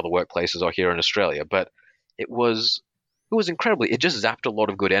in other workplaces or here in Australia, but it was incredibly, it just zapped a lot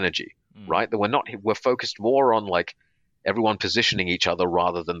of good energy, right? That we're focused more on like everyone positioning each other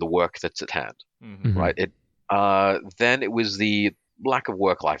rather than the work that's at hand, right? Then it was the lack of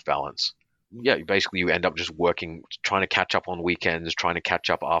work-life balance. Yeah, basically you end up just working, trying to catch up on weekends, trying to catch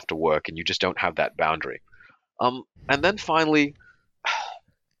up after work, and you just don't have that boundary. And then finally,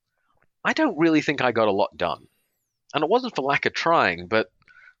 I don't really think I got a lot done. And it wasn't for lack of trying, but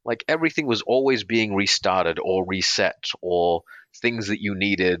like everything was always being restarted or reset, or things that you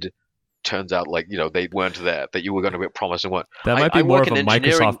needed turns out like, they weren't there, that you were going to get promised and weren't. That might be more of a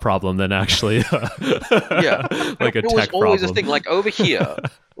Microsoft problem than actually yeah, like a tech problem. It was always a thing. Like over here,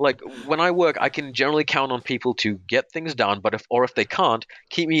 like when I work, I can generally count on people to get things done, but if they can't,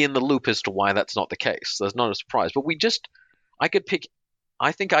 keep me in the loop as to why that's not the case. There's not a surprise. But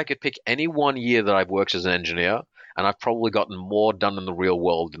I think I could pick any one year that I've worked as an engineer, and I've probably gotten more done in the real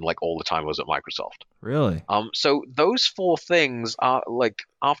world than like all the time I was at Microsoft. Really? So those four things are like,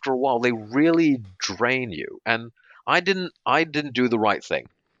 after a while, they really drain you. And I didn't do the right thing,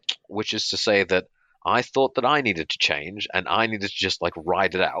 which is to say that I thought that I needed to change and I needed to just like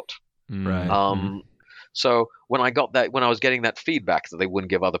ride it out. Right. So when I was getting that feedback that they wouldn't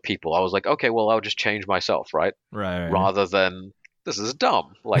give other people, I was like, okay, well, I'll just change myself, right? Right. Rather than, this is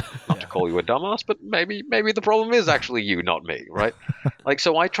dumb. Like, not to call you a dumbass, but maybe the problem is actually you, not me, right? Like,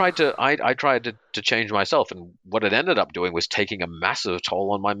 so I tried to change myself, and what it ended up doing was taking a massive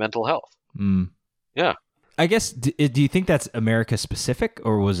toll on my mental health. Yeah. I guess, do you think that's America specific,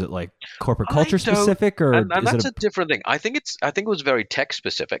 or was it like corporate culture specific, or and that's a different thing. I think it was very tech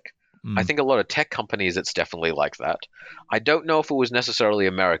specific. I think a lot of tech companies, it's definitely like that. I don't know if it was necessarily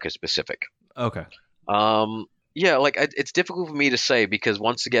America specific. Okay. Yeah, like it's difficult for me to say, because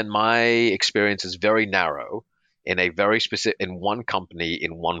once again, my experience is very narrow in a very specific, in one company,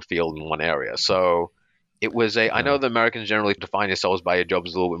 in one field, in one area. So it was I know the Americans generally define yourselves by your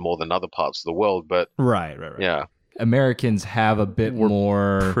jobs a little bit more than other parts of the world, but right. Yeah. Americans have a bit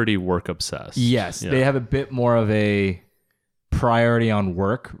more pretty work obsessed. Yes, yeah. They have a bit more of a priority on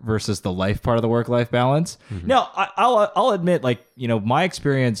work versus the life part of the work-life balance. Now, I'll admit, like, my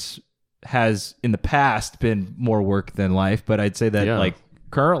experience has in the past been more work than life, but I'd say that like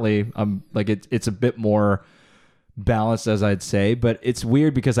currently I'm like it's a bit more balanced, as I'd say. But it's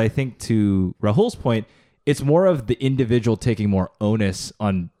weird because I think, to Rahul's point, it's more of the individual taking more onus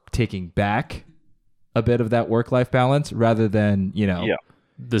on taking back a bit of that work-life balance rather than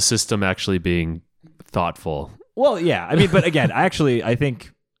the system actually being thoughtful. Well, yeah, I mean, but again, I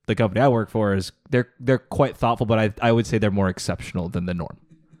think the company I work for is they're quite thoughtful, but I would say they're more exceptional than the norm.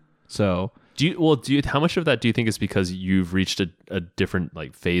 So how much of that do you think is because you've reached a different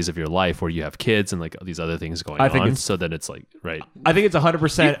like phase of your life where you have kids and like these other things going on? So then it's like, right. I think it's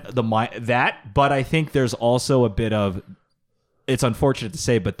 100% that, but I think there's also a bit of, it's unfortunate to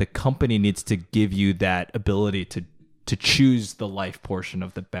say, but the company needs to give you that ability to choose the life portion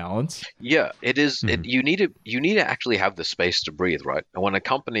of the balance. Yeah, it is. You need to actually have the space to breathe, right? And when a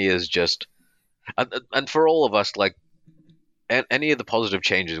company is just, and for all of us, like, any of the positive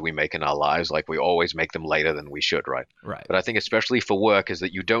changes we make in our lives, like, we always make them later than we should, right? Right. But I think especially for work is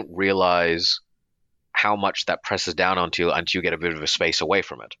that you don't realize how much that presses down onto you until you get a bit of a space away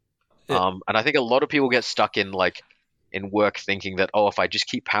from it. And I think a lot of people get stuck in work thinking that, if I just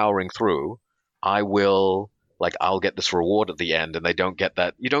keep powering through, I'll get this reward at the end, and they don't get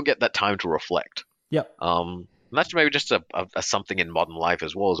that. You don't get that time to reflect. Yep. And that's maybe just a something in modern life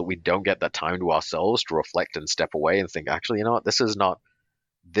as well, is that we don't get that time to ourselves to reflect and step away and think, actually, you know what, this is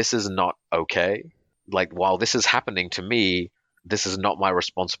not okay. Like, while this is happening to me, this is not my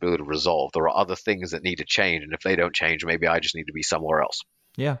responsibility to resolve. There are other things that need to change, and if they don't change, maybe I just need to be somewhere else.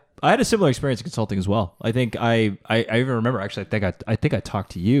 Yeah, I had a similar experience in consulting as well. I think I even remember, actually, I think I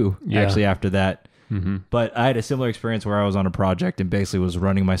talked to you actually after that. Mm-hmm. But I had a similar experience where I was on a project and basically was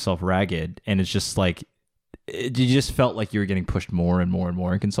running myself ragged, and it's just like, you just felt like you were getting pushed more and more and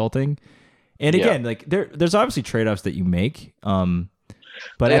more in consulting. And again, like there's obviously trade-offs that you make.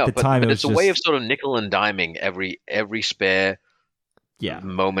 But at the time, it's a way of sort of nickel and diming every spare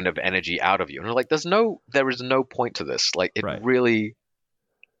moment of energy out of you. And like, there is no point to this. Like, it really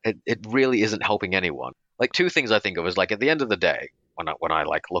isn't helping anyone. like two things I think of is like at the end of the day, when I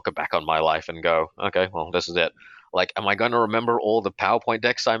like look back on my life and go, okay, well, this is it. Like, am I going to remember all the PowerPoint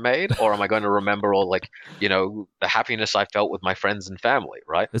decks I made, or am I going to remember all like, the happiness I felt with my friends and family,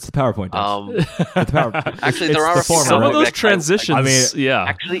 right? It's the PowerPoint decks. Actually, there are some of those transitions. Yeah.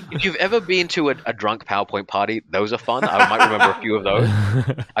 Actually, if you've ever been to a drunk PowerPoint party, those are fun. I might remember a few of those.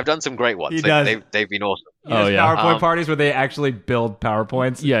 I've done some great ones. They've been awesome. PowerPoint parties where they actually build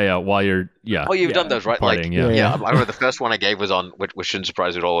PowerPoints. Yeah. While you're Oh, you've done those, right? Partying, like, I remember the first one I gave was on, which shouldn't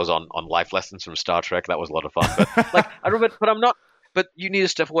surprise you at all, was on life lessons from Star Trek. That was a lot of fun. But like, I remember, but I'm not. But you need to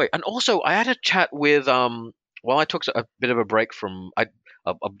step away. And also, I had a chat with while I took a bit of a break from.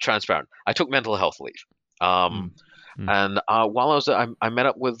 I'm transparent. I took mental health leave. And while I was there, I met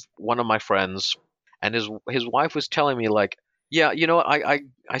up with one of my friends, and his wife was telling me like, yeah,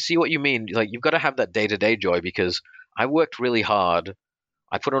 I see what you mean. Like, you've got to have that day-to-day joy, because I worked really hard.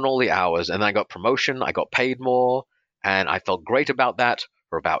 I put on all the hours, and I got promotion. I got paid more, and I felt great about that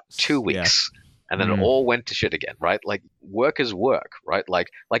for about 2 weeks. Yeah. And then it all went to shit again, right? Like, work is work, right? Like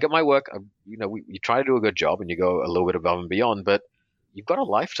at my work, you try to do a good job and you go a little bit above and beyond, but you've got a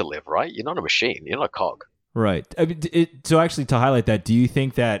life to live, right? You're not a machine. You're not a cog. Right. I mean, so actually, to highlight that, do you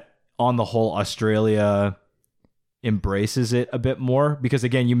think that on the whole, Australia embraces it a bit more? Because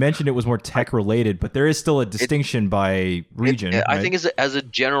again, you mentioned it was more tech related, but there is still a distinction by region. Right? I think as a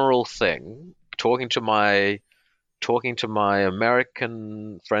general thing, talking to my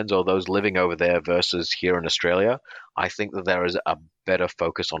American friends or those living over there versus here in Australia, I think that there is a better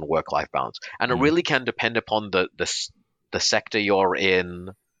focus on work-life balance, and it really can depend upon the sector you're in,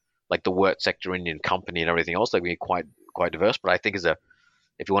 like the work sector in your company and everything else. Like, we're quite diverse, but I think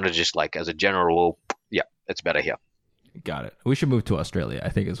if you want to just like as a general rule, yeah, it's better here. Got it. We should move to Australia, I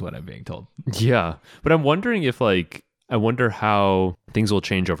think, is what I'm being told. Yeah, but I'm wondering if I wonder how things will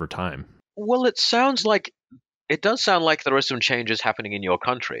change over time. Well, it does sound like there are some changes happening in your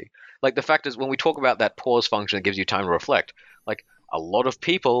country. Like, the fact is, when we talk about that pause function that gives you time to reflect, like, a lot of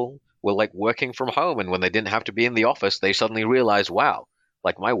people were like working from home, and when they didn't have to be in the office, they suddenly realized, wow,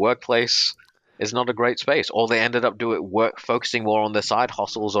 like, my workplace is not a great space. Or they ended up focusing more on their side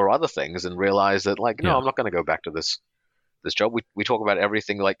hustles or other things, and realized that, like, no, I'm not going to go back to this job. We talk about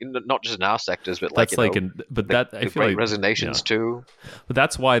everything, like, not just in our sectors, but like, I feel like resignations too. But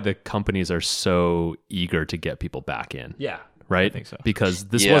that's why the companies are so eager to get people back in. Yeah. Right? I think so. Because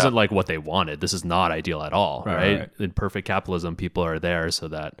this wasn't like what they wanted. This is not ideal at all, right? In perfect capitalism, people are there so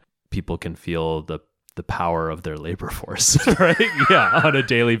that people can feel the power of their labor force, right? Yeah, on a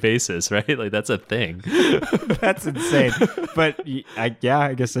daily basis, right? Like, that's a thing. That's insane. But I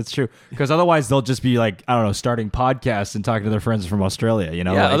guess that's true. Because otherwise they'll just be like, I don't know, starting podcasts and talking to their friends from Australia,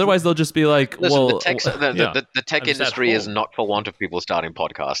 Yeah, like, otherwise they'll just be like, the tech industry is not for want of people starting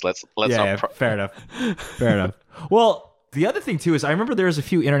podcasts. Let's fair enough. Fair enough. Well, the other thing too is I remember there was a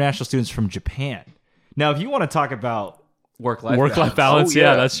few international students from Japan. Now, if you want to talk about work-life balance,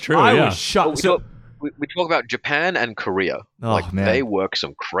 yeah, that's true. I was shocked. We talk about Japan and Korea. They work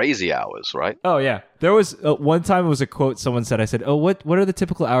some crazy hours, right? Oh, yeah. There was one time it was a quote someone said. I said, oh, what are the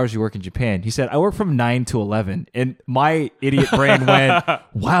typical hours you work in Japan? He said, I work from 9 to 11. And my idiot brain went,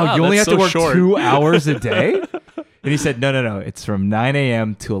 wow, you only have to work short. 2 hours a day? And he said, no. It's from 9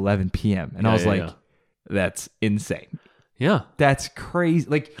 a.m. to 11 p.m. And I was like, that's insane. Yeah. That's crazy.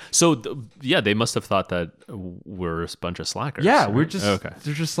 Like, so they must have thought that we're a bunch of slackers. Yeah, right?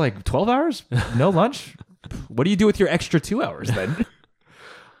 They're just like 12 hours, no lunch. What do you do with your extra 2 hours then?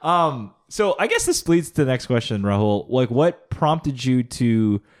 So I guess this leads to the next question, Rahul. Like, what prompted you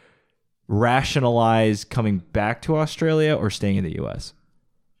to rationalize coming back to Australia or staying in the US?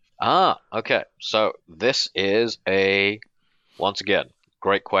 Okay. So this is once again,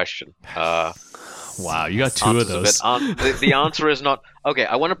 great question. Wow, you got two of those. The answer is not. Okay,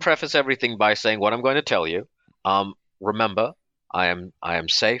 I want to preface everything by saying what I'm going to tell you. Remember, I am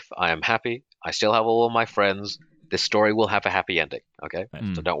safe. I am happy. I still have all of my friends. This story will have a happy ending. Okay,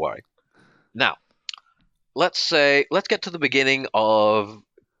 so don't worry. Now, let's get to the beginning of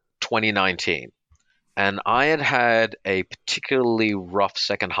 2019, and I had a particularly rough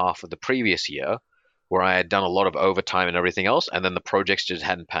second half of the previous year, where I had done a lot of overtime and everything else, and then the projects just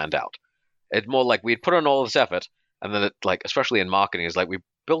hadn't panned out. It's more like we'd put on all this effort, and then especially in marketing, it's like we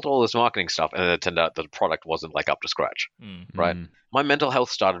built all this marketing stuff, and then it turned out that the product wasn't like up to scratch, right? My mental health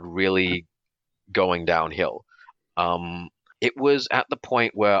started really going downhill. It was at the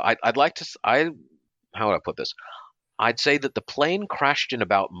point where how would I put this? I'd say that the plane crashed in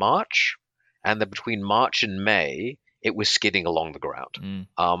about March, and that between March and May, it was skidding along the ground.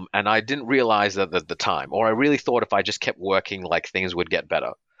 And I didn't realize that at the time, or I really thought if I just kept working, like things would get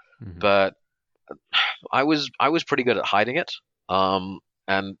better. But I was pretty good at hiding it.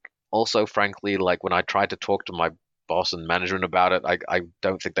 And also, frankly, like when I tried to talk to my boss and management about it, I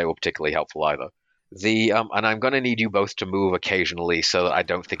don't think they were particularly helpful either. And I'm going to need you both to move occasionally so that I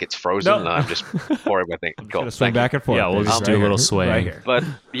don't think it's frozen and I'm just pouring my thing. Cool. Swing back and forth. Yeah, we'll just do a little swaying. But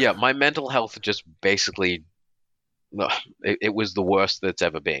yeah, my mental health just basically, it was the worst that's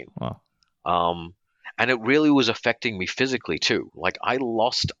ever been. Wow. And it really was affecting me physically too. Like I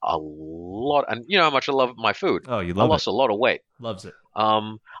lost a lot, and you know how much I love my food. Oh, you love it. I lost a lot of weight. Loves it.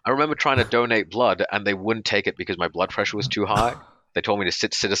 I remember trying to donate blood, and they wouldn't take it because my blood pressure was too high. They told me to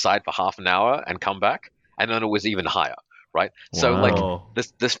sit aside for half an hour and come back, and then it was even higher. Right. Wow. So like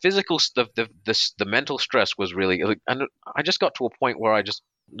this physical stuff, the mental stress was really, and I just got to a point where I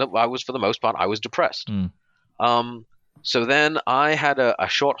was for the most part I was depressed. So then I had a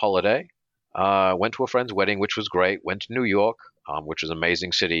short holiday. Went to a friend's wedding, which was great. Went to New York, which is an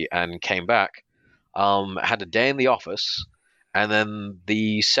amazing city, and came back. Had a day in the office, and then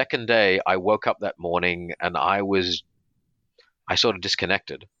the second day, I woke up that morning and I sort of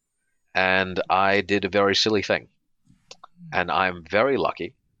disconnected, and I did a very silly thing, and I'm very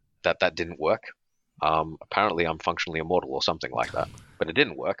lucky that didn't work. Apparently, I'm functionally immortal or something like that, but it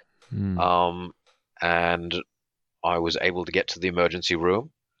didn't work. And I was able to get to the emergency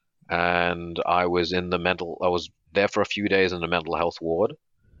room. And I was there for a few days in the mental health ward,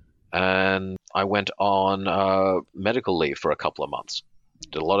 and I went on medical leave for a couple of months.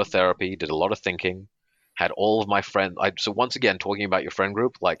 Did a lot of therapy, did a lot of thinking, had all of my friends. So once again, talking about your friend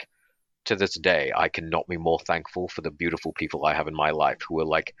group, like to this day, I cannot be more thankful for the beautiful people I have in my life who are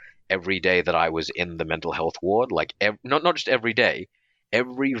like every day that I was in the mental health ward, like not just every day,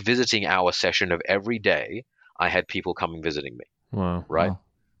 every visiting hour session of every day, I had people coming visiting me. Wow. Right. Wow.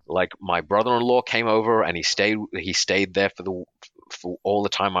 Like my brother-in-law came over and he stayed there for all the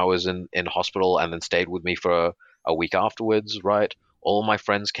time I was in hospital, and then stayed with me for a week afterwards. Right. All my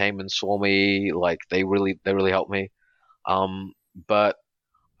friends came and saw me. Like they really helped me. But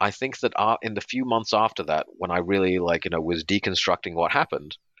I think that in the few months after that, when I really was deconstructing what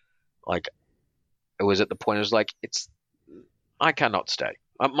happened, like it was at the point I was like, I cannot stay.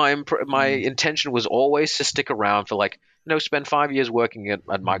 My intention was always to stick around for spend 5 years working at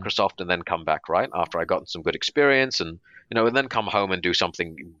Microsoft and then come back, right? After I gotten some good experience and then come home and do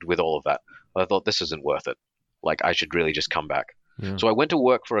something with all of that. But I thought this isn't worth it. Like I should really just come back. Yeah. So I went to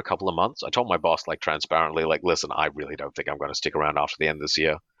work for a couple of months. I told my boss transparently, listen, I really don't think I'm going to stick around after the end of this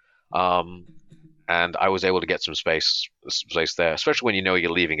year. And I was able to get some space there, especially when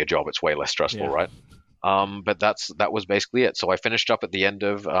you're leaving a job. It's way less stressful, right? But that was basically it. So I finished up at the end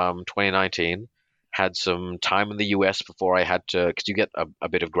of 2019. Had some time in the US before I had to, because you get a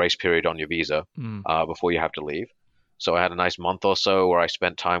bit of grace period on your visa before you have to leave. So I had a nice month or so where I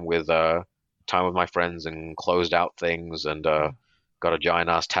spent time with my friends and closed out things and got a giant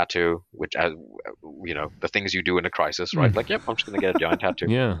ass tattoo, which the things you do in a crisis, right? Like, yep, I'm just gonna get a giant tattoo.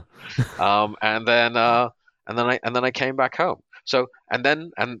 Yeah. And then I came back home. So and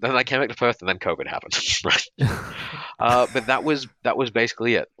then I came back to Perth, and then COVID happened. Right. But that was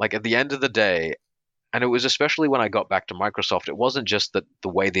basically it. Like at the end of the day. And it was especially when I got back to Microsoft, it wasn't just that the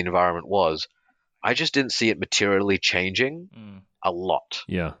way the environment was. I just didn't see it materially changing a lot.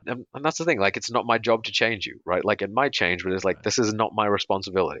 Yeah. And that's the thing. Like, it's not my job to change you, right? Like, it might change, but it's like, this is not my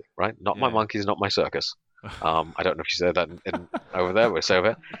responsibility, right? Not my monkeys, not my circus. I don't know if you said that in over there, but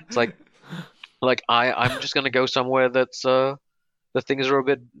over. It's like I'm just going to go somewhere that's the things are a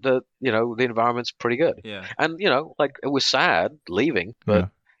bit, the environment's pretty good. Yeah. And, it was sad leaving, but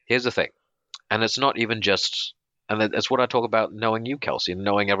here's the thing. And it's not even just, and it's what I talk about knowing you, Kelsey, and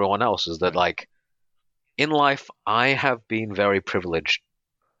knowing everyone else, is that in life, I have been very privileged.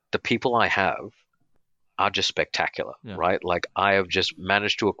 The people I have are just spectacular, right? Like I have just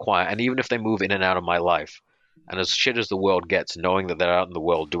managed to acquire, and even if they move in and out of my life, and as shit as the world gets, knowing that they're out in the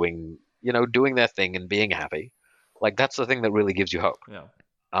world doing their thing and being happy, that's the thing that really gives you hope. Yeah.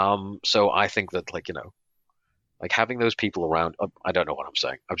 So I think that having those people around, I don't know what I'm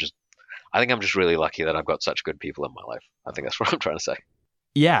saying. I think I'm just really lucky that I've got such good people in my life. I think that's what I'm trying to say.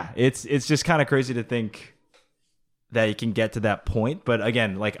 Yeah, it's just kind of crazy to think that you can get to that point. But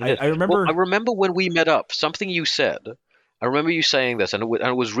again, I remember... Well, I remember when we met up, something you said. I remember you saying this, and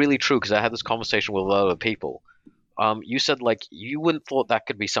it was really true because I had this conversation with a lot of people. You said you wouldn't thought that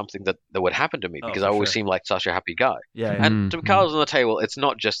could be something that would happen to me because I always seemed like such a happy guy. Yeah. And to be cards on the table, it's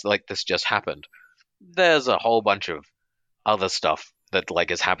not just this just happened. There's a whole bunch of other stuff that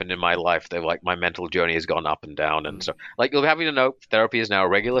has happened in my life. That my mental journey has gone up and down, and so you'll be happy to know therapy is now a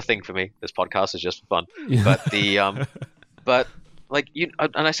regular thing for me. This podcast is just for fun, but like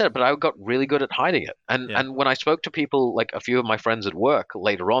and I said, but I got really good at hiding it. And when I spoke to people, like a few of my friends at work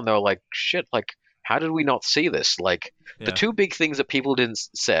later on, they were like, "Shit, like how did we not see this?" Like the two big things that people didn't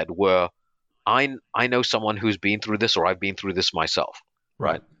said were, "I know someone who's been through this, or I've been through this myself."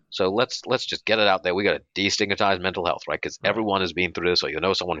 Right. So let's just get it out there. We got to destigmatize mental health, right? Because everyone has been through this, or you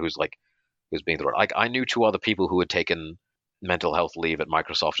know someone who's been through it. Like I knew two other people who had taken mental health leave at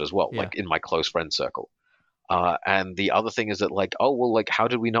Microsoft as well, like in my close friend circle. And the other thing is that like, oh well, like how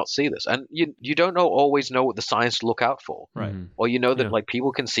did we not see this? And you don't always know what the signs to look out for, right? Or you know that like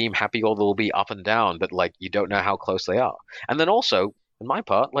people can seem happy or they'll be up and down, but like you don't know how close they are. And then also, in my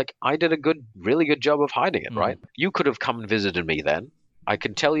part, like I did a really good job of hiding it, right? You could have come and visited me then. I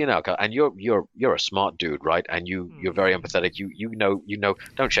can tell you now, and you're a smart dude, right? And you're very empathetic. You know.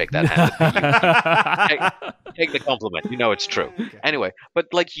 Don't shake that hand. Take the compliment. You know it's true. Okay. Anyway,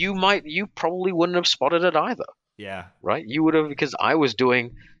 but like you probably wouldn't have spotted it either. Yeah. Right. You would have, because I was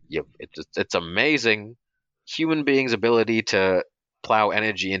doing. Yeah. It's amazing. Human beings' ability to plow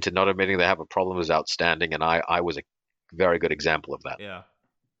energy into not admitting they have a problem is outstanding, and I was a very good example of that. Yeah.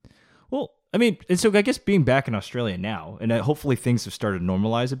 Well, I mean, and so I guess being back in Australia now, and hopefully things have started to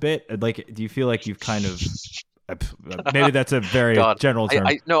normalize a bit. Like, do you feel like you've kind of maybe that's a very general term?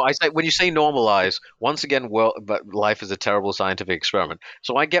 No, I say when you say normalize, once again, but life is a terrible scientific experiment.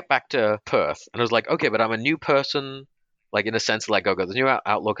 So I get back to Perth, and I was like, okay, but I'm a new person, like in a sense, like I've got this new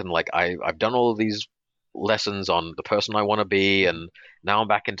outlook, and like I've done all of these lessons on the person I want to be, and now I'm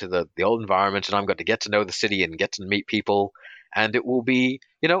back into the old environment, and I'm going to get to know the city and get to meet people. And it will be,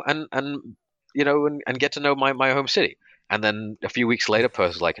 and get to know my home city. And then a few weeks later, Perth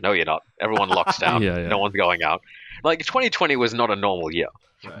was like, no, you're not. Everyone locks down. No one's going out. Like 2020 was not a normal year.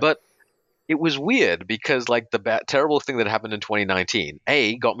 Right. But it was weird because like the terrible thing that happened in 2019,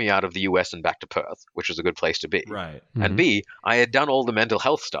 A, got me out of the US and back to Perth, which was a good place to be. Right. Mm-hmm. And B, I had done all the mental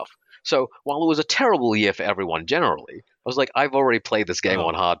health stuff. So while it was a terrible year for everyone generally, I was like, I've already played this game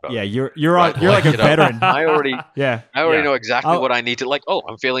on hard mode. Yeah, you're like a veteran. I already know exactly what I need to like. Oh,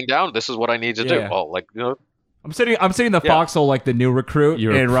 I'm feeling down. This is what I need to do. Oh, like I'm sitting in the foxhole like the new recruit,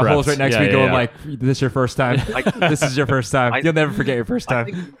 and Rahul's right next to me going like, "This is your first time. This is your first time. You'll never forget your first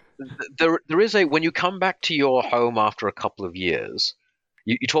time." There is when you come back to your home after a couple of years.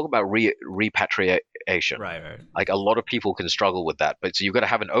 You talk about repatriation. Right. Like a lot of people can struggle with that. But so you've got to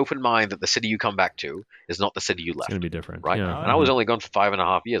have an open mind that the city you come back to is not the city you left. It's going to be different. Right. Yeah. And I was only gone for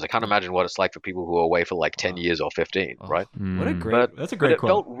 5.5 years. I can't imagine what it's like for people who are away for like 10 years or 15. Right. What a great, that's a great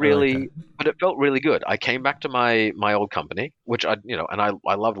quote. But it felt really good. I came back to my old company, which and I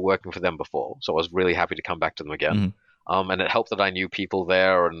loved working for them before. So I was really happy to come back to them again. And it helped that I knew people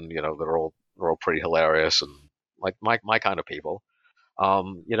there, and, they're all pretty hilarious and like my kind of people.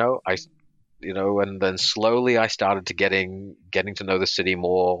 And then slowly I started to getting to know the city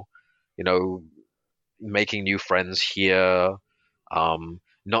more, making new friends here,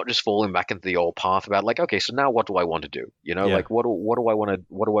 not just falling back into the old path about like, okay, so now what do I want to do? Like what do I want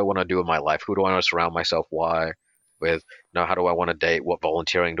to do in my life? Who do I want to surround myself with? How do I want to date? What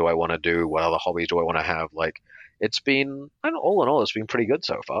volunteering do I want to do? What other hobbies do I want to have? Like, it's been, and all in all, it's been pretty good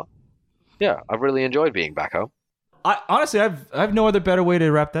so far. Yeah, I've really enjoyed being back home. Honestly, I have no other better way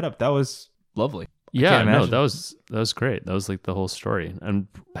to wrap that up. That was lovely. Yeah, no, that was great. That was like the whole story. I'm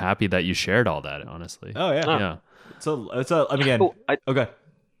happy that you shared all that, honestly. Oh yeah. Yeah. Again. Okay.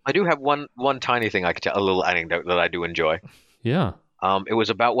 I do have one tiny thing I could tell, a little anecdote that I do enjoy. Yeah. It was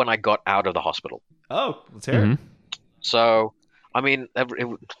about when I got out of the hospital. Oh, let's hear it. So, I mean,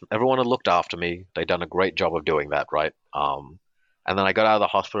 everyone had looked after me. They'd done a great job of doing that, right? And then I got out of the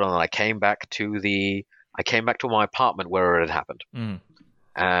hospital and I came back to my apartment where it had happened.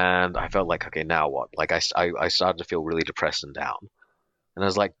 And I felt like, okay, now what? Like I started to feel really depressed and down. And I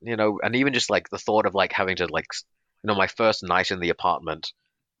was like, and even just like the thought of like having to like, my first night in the apartment,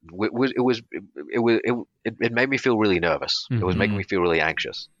 it made me feel really nervous. It was making me feel really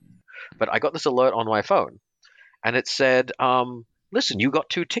anxious. But I got this alert on my phone, and it said, listen, you got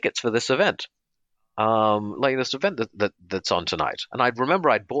 2 tickets for this event. Like this event that's on tonight. And I remember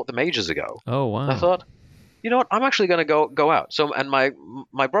I'd bought them ages ago. Oh, wow. And I thought, you know what? I'm actually going to go out. So, and my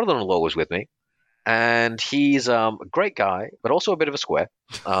brother-in-law was with me, and he's a great guy, but also a bit of a square.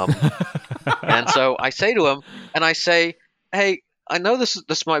 And so I say to him, and I say, hey, I know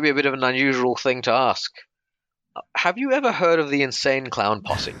this might be a bit of an unusual thing to ask. Have you ever heard of the Insane Clown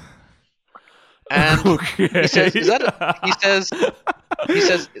Posse? And he says, is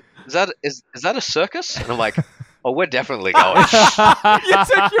that a circus? And I'm like, oh, we're definitely going. You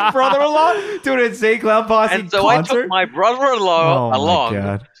took your brother-in-law to an Insane Clown Posse and so concert? I took my brother-in-law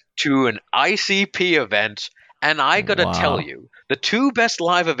along to an ICP event And I got to tell you, the two best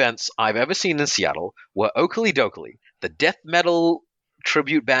live events I've ever seen in Seattle were Oakley Dokley, the death metal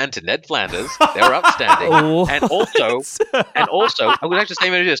tribute band to Ned Flanders. They were outstanding. and also, I would like to say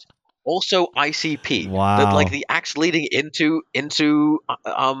this. Also, ICP. Wow. The acts leading into Insane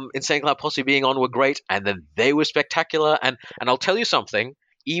Clown Posse being on were great, and then they were spectacular. And I'll tell you something.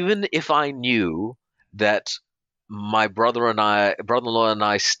 Even if I knew that my brother-in-law and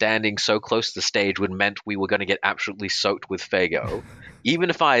I standing so close to the stage would meant we were going to get absolutely soaked with Faygo, even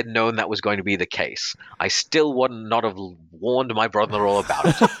if I had known that was going to be the case, I still would not have warned my brother-in-law about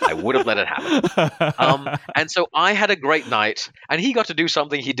it. I would have let it happen. And so I had a great night, and he got to do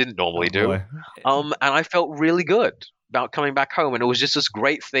something he didn't normally do. And I felt really good about coming back home, and it was just this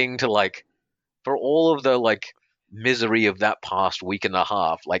great thing to for all of the misery of that past week and a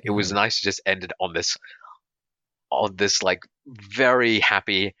half. It was nice to just end it on this very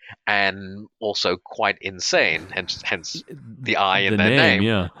happy and also quite insane, hence the I in their name.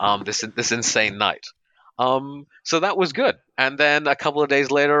 Yeah. This insane night. So that was good. And then a couple of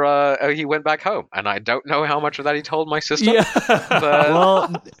days later, he went back home, and I don't know how much of that he told my sister. Yeah.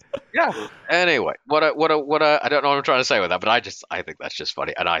 But, yeah. Anyway, I don't know what I'm trying to say with that, but I think that's just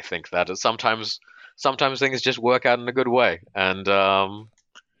funny, and I think that sometimes things just work out in a good way, and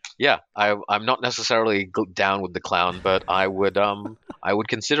yeah, I'm not necessarily down with the clown, but I would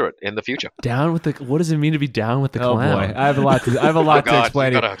consider it in the future. Down with the? What does it mean to be down with the clown? Oh boy, I have a lot to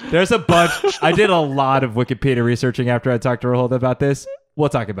explain. There's a bunch. I did a lot of Wikipedia researching after I talked to Rahul about this. We'll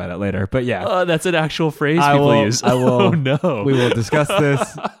talk about it later, but yeah, that's an actual phrase people use. I will. Oh no, we will discuss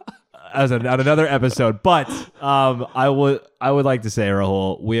this on another episode. But I would like to say,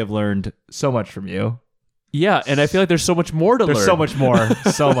 Rahul, we have learned so much from you. Yeah, and I feel like there's so much more to learn. There's so much more.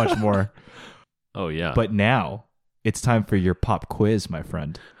 So much more. Oh, yeah. But now, it's time for your pop quiz, my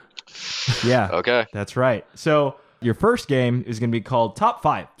friend. Yeah. Okay. That's right. So, your first game is going to be called Top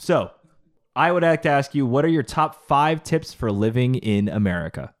 5. So, I would like to ask you, what are your top 5 tips for living in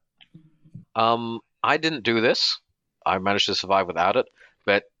America? I didn't do this. I managed to survive without it.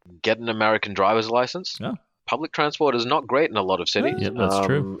 But get an American driver's license. Yeah. Public transport is not great in a lot of cities. Yeah, that's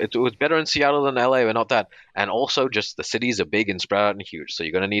true. It was better in Seattle than LA, but not that. And also, just the cities are big and spread out and huge, so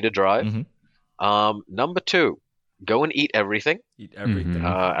you're going to need a drive. Mm-hmm. Number 2, go and eat everything. Eat everything.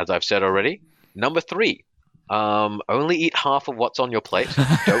 As I've said already. Number 3, only eat half of what's on your plate.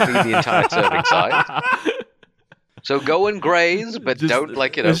 Don't eat the entire serving size. So go and graze, but don't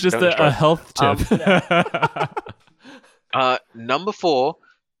It's just a health tip. Number 4,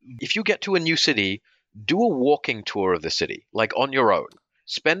 if you get to a new city, do a walking tour of the city, on your own.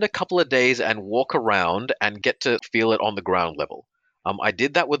 Spend a couple of days and walk around and get to feel it on the ground level. I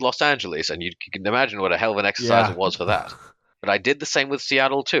did that with Los Angeles, and you can imagine what a hell of an exercise it was for that. But I did the same with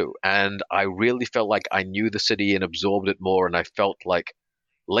Seattle too, and I really felt like I knew the city and absorbed it more, and I felt like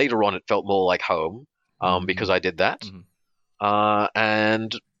later on it felt more like home because I did that. Mm-hmm.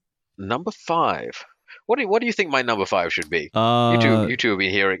 And number 5. What do you think my number 5 should be? You two will be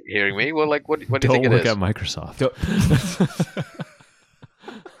hearing me. Well, what do you think it is? Don't work at Microsoft.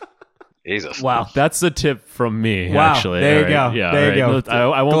 Jesus. Wow, that's the tip from me. Wow. Actually, there you go. Yeah, there you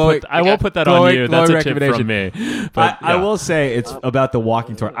go. I won't put that on you. That's a tip from me. But I will say it's about the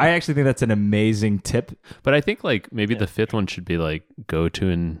walking tour. I actually think that's an amazing tip. But I think maybe the 5th one should be go to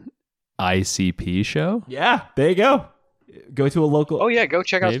an ICP show. Yeah, there you go. Go to a local. Oh yeah, go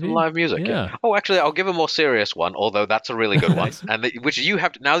check out some live music. Yeah. Oh, actually, I'll give a more serious one. Although that's a really good one, and which you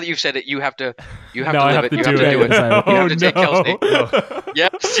have to. Now that you've said it, you have to live it. You have to do it. You have to take Kelsey. No.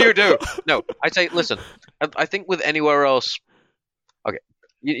 Yes, you do. No, I say, listen. I think with anywhere else. Okay,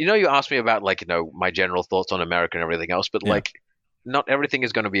 you asked me about my general thoughts on America and everything else, but not everything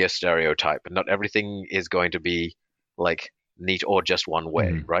is going to be a stereotype, and not everything is going to be neat or just one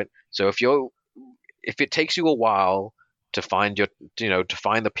way, right? So if it takes you a while to find to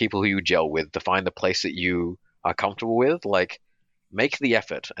find the people who you gel with, to find the place that you are comfortable with, make the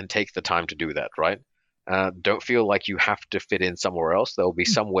effort and take the time to do that, right? Don't feel like you have to fit in somewhere else. There will be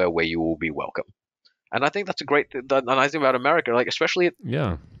somewhere where you will be welcome. And I think that's a great, the nice thing about America, especially,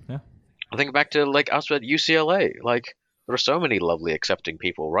 I think back to us at UCLA, there are so many lovely, accepting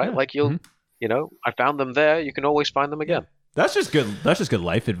people, right? I found them there. You can always find them again. That's just good. That's just good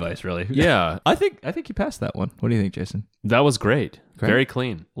life advice, really. Yeah. I think you passed that one. What do you think, Jason? That was great. Very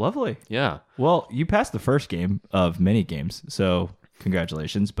clean. Lovely. Yeah. Well, you passed the first game of many games, so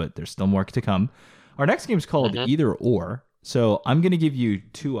congratulations, but there's still more to come. Our next game is called Either Or. So I'm going to give you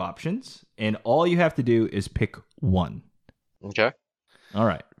 2 options, and all you have to do is pick one. Okay. All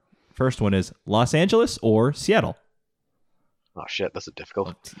right. First one is Los Angeles or Seattle? Oh shit, that's a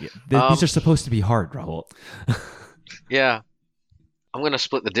difficult. These are supposed to be hard, Rahul. Yeah. I'm going to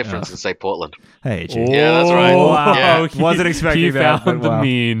split the difference and say Portland. Hey, Oh, yeah, that's right. Wow. Yeah. Wasn't expecting he that. Found the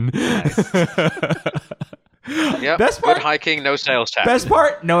mean. Yep. Best part, good hiking, no sales tax. Best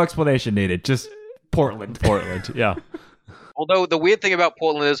part, no explanation needed. Just Portland. Yeah. Although the weird thing about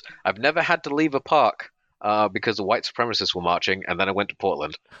Portland is I've never had to leave a park because the white supremacists were marching, and then I went to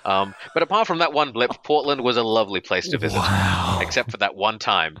Portland. But apart from that one blip, Portland was a lovely place to visit. Wow. Except for that one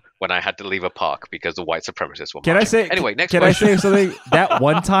time when I had to leave a park because the white supremacists were marching. Can I say? Anyway, next Can question. I say something? That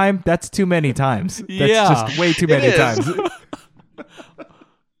one time, that's too many times. That's just way too many times.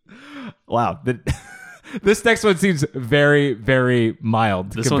 Wow. This next one seems very, very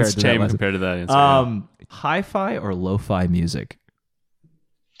mild. This one's tame compared to that answer. Hi-fi or lo-fi music?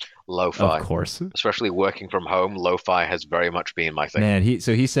 Lo-fi. Of course. Especially working from home, lo-fi has very much been my thing. Man,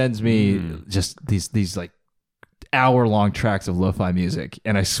 he sends me just these like hour-long tracks of lo-fi music,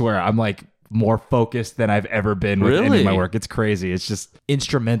 and I swear I'm like more focused than I've ever been with any of my work. It's crazy. It's just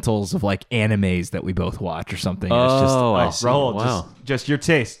instrumentals of like animes that we both watch or something. It's just I see. Rahul, Wow. just your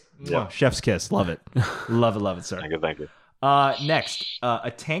taste. Yeah. Chef's kiss. Love it. love it, sir. Thank you. Next,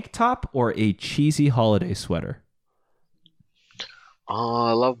 a tank top or a cheesy holiday sweater? Oh,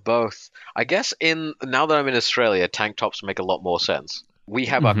 I love both. I guess now that I'm in Australia, tank tops make a lot more sense. We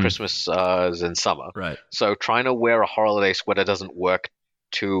have our Christmas in summer. Right. So trying to wear a holiday sweater doesn't work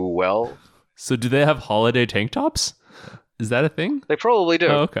too well. So do they have holiday tank tops? Is that a thing? They probably do.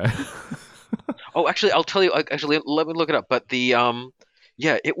 Oh, okay. Oh, actually, I'll tell you. Actually, let me look it up. But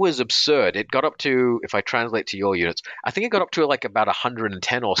yeah, it was absurd. It got up to, if I translate to your units, I think it got up to like about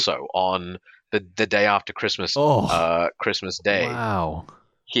 110 or so on the day after Christmas. Christmas Day. Wow.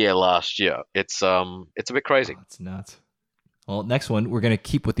 Here last year. It's a bit crazy. That's nuts. Well, next one, we're going to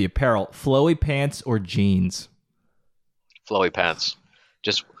keep with the apparel. Flowy pants or jeans? Flowy pants.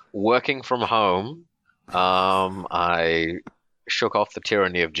 Just working from home, I shook off the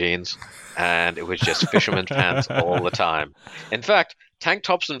tyranny of jeans, and it was just fisherman's pants all the time. In fact, tank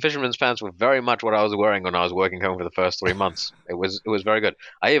tops and fisherman's pants were very much what I was wearing when I was working home for the first 3 months. It was very good.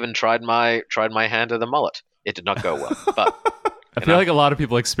 I even tried my hand at a mullet. It did not go well, but I feel like a lot of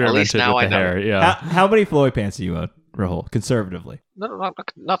people experimented with the hair. Yeah. How many flowy pants do you own, Rahul, conservatively? No,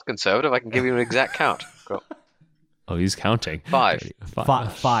 not conservative. I can give you an exact count. Go. Oh, he's counting. 5.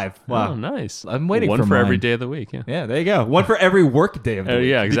 Five. Wow. Oh, nice. I'm waiting one for every mine. day of the week. Yeah. Yeah, there you go. One for every work day of the week.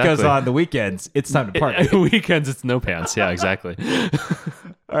 Yeah, exactly. Because on the weekends, it's time to party. Weekends, it's no pants. Yeah, exactly.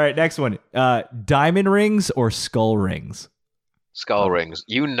 All right, next one. Diamond rings or skull rings? Skull rings.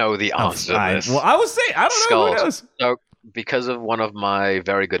 You know the answer to this. Well, I was saying, I don't know. Who knows? So, because of one of my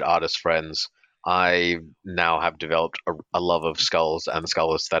very good artist friends, I now have developed a love of skulls and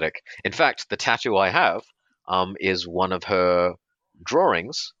skull aesthetic. In fact, the tattoo I have is one of her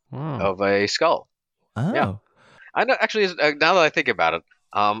drawings of a skull. Oh. Yeah. I know. Actually, now that I think about it,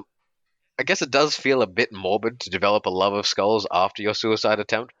 I guess it does feel a bit morbid to develop a love of skulls after your suicide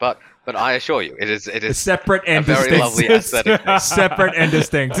attempt, but I assure you, it is separate and a very distinct. lovely aesthetic. Separate and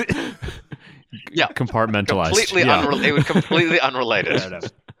distinct. Yeah, compartmentalized. Completely it was completely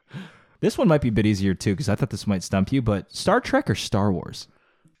unrelated. This one might be a bit easier too, because I thought this might stump you. But Star Trek or Star Wars?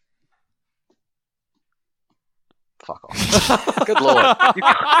 Fuck off! Good lord.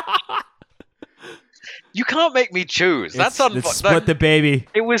 You can't make me choose. That's split the baby.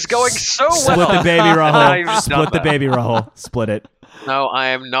 It was going so well. Split the baby, Rahul. Split the baby, Rahul. Split it. No, I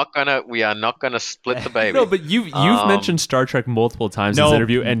am not gonna. We are not gonna split the baby. No, but you've mentioned Star Trek multiple times in this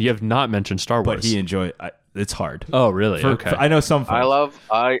interview, and you have not mentioned Star Wars. But he enjoyed. It's hard. Oh, really? Okay. I know some. Fans.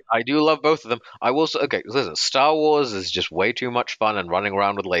 I do love both of them. I will say, okay, listen. Star Wars is just way too much fun and running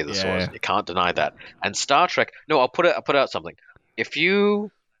around with laser swords. You can't deny that. And Star Trek. No, I'll put out something. If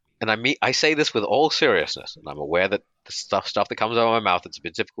you. And I say this with all seriousness, and I'm aware that the stuff that comes out of my mouth, it's a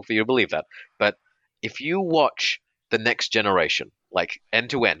bit difficult for you to believe that. But if you watch The Next Generation, like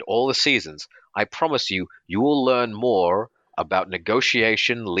end to end, all the seasons, I promise you will learn more about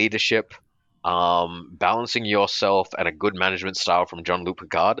negotiation, leadership, balancing yourself, and a good management style from Jean-Luc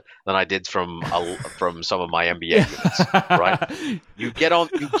Picard than I did from some of my NBA units. Right? You get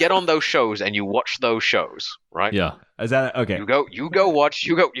on those shows and you watch those shows. Right? Yeah. Is that okay? You go watch.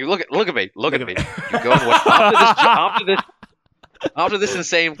 You look at me. Look at me. You go and watch after this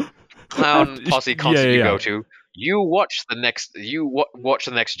Insane Clown Posse concert you go to. You watch the next. Watch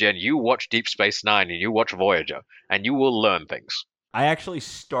the Next Gen. You watch Deep Space Nine, and you watch Voyager, and you will learn things. I actually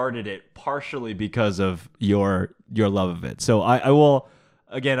started it partially because of your love of it. So I will.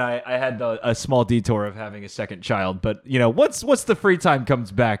 Again, I had a small detour of having a second child, but once the free time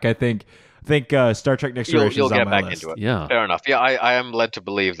comes back, I think I think Star Trek Next Generation You'll is on get my back list. into it. Yeah. Fair enough. Yeah, I am led to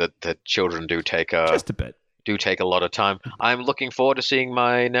believe that children do take Just a bit. a lot of time. I'm looking forward to seeing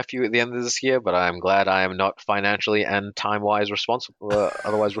my nephew at the end of this year, but I am glad I am not financially and time-wise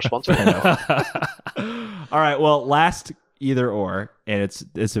otherwise responsible. All right. Well, last either or, and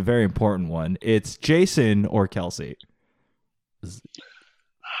it's a very important one. It's Jason or Kelsey.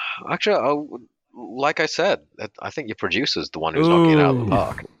 Actually, like I said, I think your producer's the one who's knocking it out of the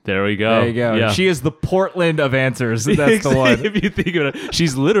park. There we go. There you go. Yeah. She is the Portland of answers. That's the one. If you think of it,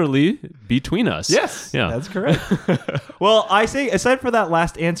 she's literally between us. Yes. Yeah. That's correct. Well, I say, aside for that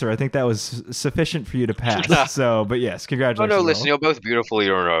last answer, I think that was sufficient for you to pass. So, but yes, Oh congratulations. no, listen, you're both beautiful in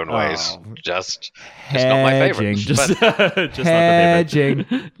your own ways. Oh. Just not my favorite. Just, But just not the favorite.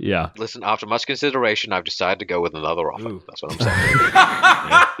 Hedging. Yeah. listen, after much consideration, I've decided to go with another offer. That's what I'm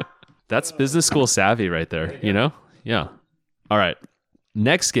saying. That's business school savvy right there, you know? Yeah. All right.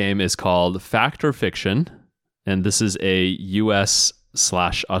 Next game is called Fact or Fiction, and this is a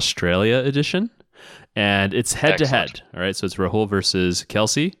US/Australia edition, and it's head to head. All right. So it's Rahul versus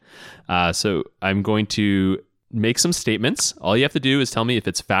Kelsey. So I'm going to make some statements. All you have to do is tell me if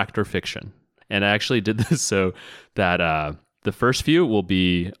it's fact or fiction. And I actually did this so that the first few will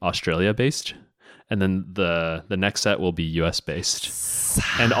be Australia based, and then the next set will be US based.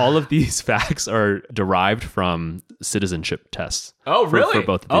 And all of these facts are derived from citizenship tests. Oh, really? For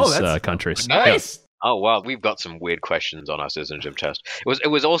both of these countries. Nice. Oh wow, we've got some weird questions on our citizenship test. It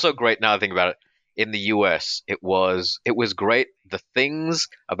was also great. Now I think about it. In the US, it was great. The things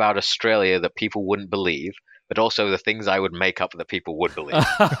about Australia that people wouldn't believe, but also the things I would make up that people would believe.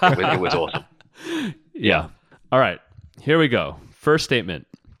 It was awesome. Yeah. All right. Here we go. First statement.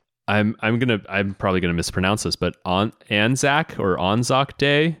 I'm probably gonna mispronounce this, but Anzac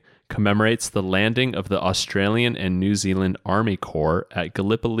Day commemorates the landing of the Australian and New Zealand Army Corps at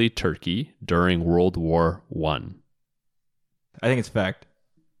Gallipoli, Turkey during World War I. I think it's fact.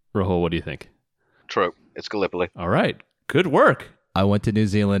 Rahul, what do you think? True. It's Gallipoli. All right. Good work. I went to New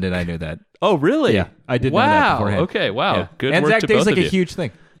Zealand and I knew that. Oh, really? Yeah, I did know that beforehand. Okay, wow. Yeah. Good Anzac work to Day's both like of a you. huge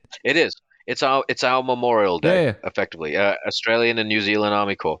thing. It is. It's our Memorial Day, Yeah. effectively. Australian and New Zealand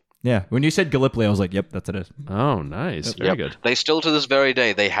Army Corps. Yeah. When you said Gallipoli, I was like, yep, that's it. Oh, nice. Very good. They still, to this very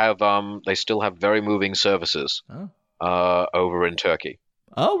day, they still have very moving services over in Turkey.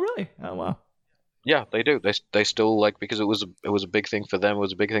 Oh, really? Oh, wow. Yeah, they do. They still because it was a big thing for them. It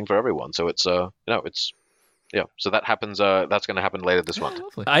was a big thing for everyone. So it's yeah. So that happens. That's going to happen later this month.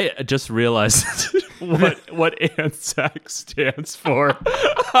 Lovely. I just realized what ANZAC stands for.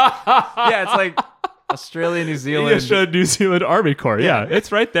 Yeah, it's like Australia, New Zealand. New Zealand Army Corps. Yeah,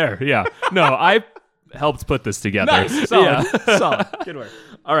 it's right there. Yeah. No, I helped put this together. Nice. Solid. Yeah. Solid. Good work.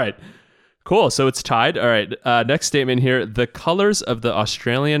 All right. Cool. So it's tied. All right. Next statement here. The colors of the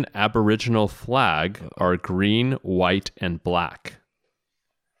Australian Aboriginal flag are green, white, and black.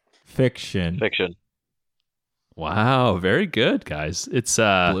 Fiction. Wow. Very good, guys. It's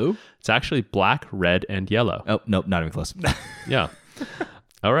Blue? It's actually black, red, and yellow. Oh, nope, not even close. Yeah.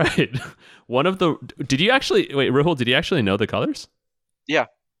 All right. Did you actually, wait, Rahul, did you actually know the colors? Yeah.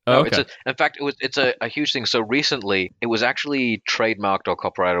 Oh, No, okay. in fact, it's a huge thing. So recently, it was actually trademarked or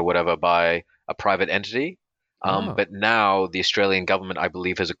copyrighted or whatever by a private entity. But now the Australian government, I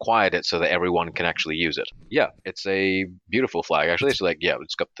believe, has acquired it so that everyone can actually use it. Yeah, it's a beautiful flag. Actually, it's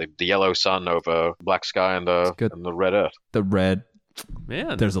it's got the yellow sun over black sky and the red earth. The red.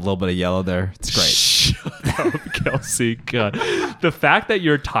 Man. There's a little bit of yellow there. It's great. Shut up, Kelsey. God. The fact that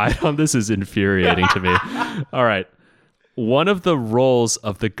you're tied on this is infuriating to me. All right. One of the roles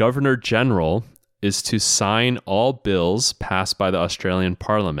of the Governor General is to sign all bills passed by the Australian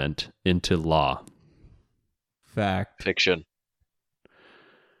Parliament into law. Fact. Fiction.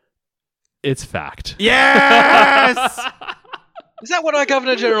 It's fact. Yes! Is that what our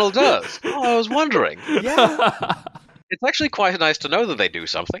Governor General does? Oh, I was wondering. Yeah. It's actually quite nice to know that they do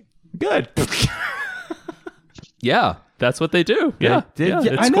something. Good. Yeah, that's what they do. Yeah.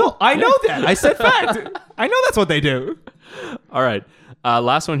 I know. Cool. I know that. I said fact. I know that's what they do. All right.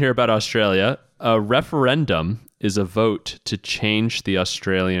 Last one here about Australia. A referendum is a vote to change the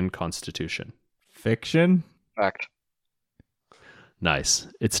Australian Constitution. Fiction. Fact. Nice.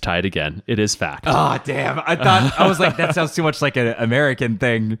 It's tied again. It is fact. Oh, damn. I was like, that sounds too much like an American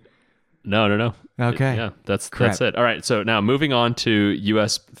thing. No. Okay. That's Crap. it. All right. So now moving on to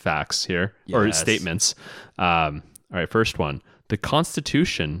U.S. facts here, or Yes. statements. All right. First one. The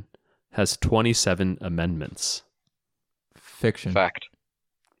Constitution has 27 amendments. Fiction. Fact.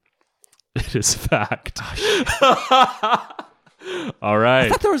 It is fact. Oh, All I right.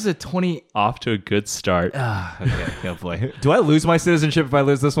 thought there was a 20. Off to a good start. Okay. Oh, boy. Do I lose my citizenship if I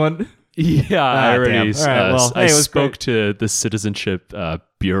lose this one? Yeah, I already damn. All right, well, I hey, it was spoke great. to the Citizenship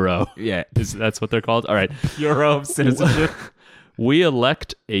Bureau. Yeah. That's what they're called? All right. Bureau of Citizenship. We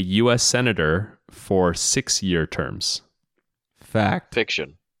elect a U.S. senator for 6-year terms. Fact.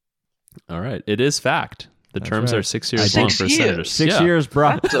 Fiction. All right. It is fact. The terms right. are 6 years 6 long for years? senators. 6 Yeah. years,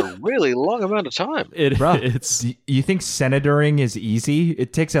 bro. That's a really long amount of time. It's Do you think senatoring is easy?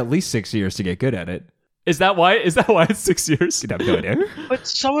 It takes at least 6 years to get good at it. Is that why it's 6 years? You'd have no idea. But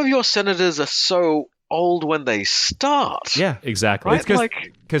some of your senators are so old when they start. Yeah. Exactly. Right?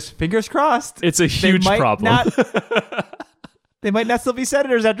 Because fingers crossed. It's a huge might problem. They might not still be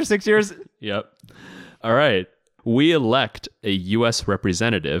senators after 6 years. Yep. All right. We elect a U.S.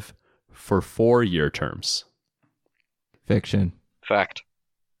 representative for 4-year terms. Fiction. Fact.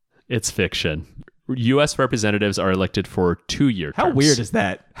 It's fiction. U.S. representatives are elected for 2-year terms. How weird is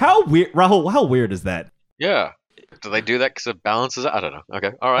that? How weird, Rahul? How weird is that? Yeah. Do they do that because it balances it? I don't know.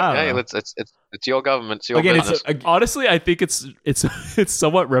 Okay. All I right. don't Hey, know. it's your government. It's your Again, business. Honestly, I think it's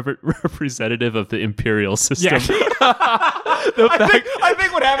somewhat representative of the imperial system. I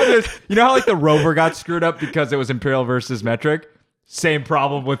think what happened is, you know how like the rover got screwed up because it was imperial versus metric? Same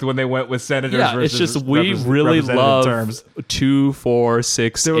problem with when they went with senators Yeah, versus it's just we really representative love terms. 2, 4,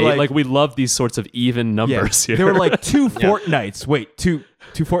 6, They were 8. like- We love these sorts of even numbers here. There were like 2 fortnights. Wait, two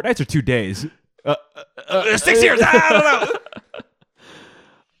fortnights or 2 days? 6 years. I don't know.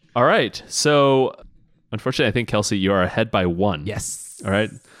 All right. So, unfortunately, I think, Kelsey, you are ahead by 1. Yes. All right.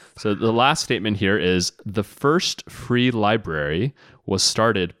 So, the last statement here is the first free library was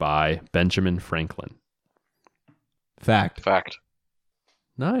started by Benjamin Franklin. Fact.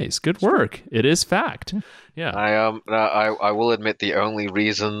 Nice. Good work. It is fact. Yeah. I will admit the only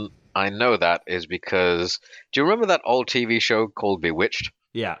reason I know that is because do you remember that old TV show called Bewitched?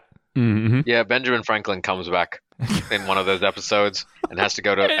 Yeah. Mm-hmm. Yeah, Benjamin Franklin comes back in one of those episodes and has to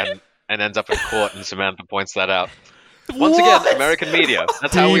go to and ends up in court, and Samantha points that out. Once again, American media.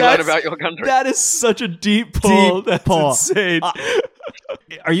 That's how we learn about your country. That is such a deep pull. That's insane.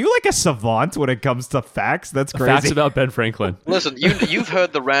 Are you like a savant when it comes to facts? That's crazy. Facts about Ben Franklin. Listen, you've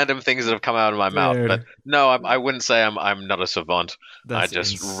heard the random things that have come out of my mouth, Dude. but no, I wouldn't say I'm not a savant. That's I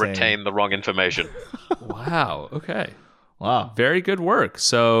just insane. retain the wrong information. Wow. Okay. Wow. Very good work.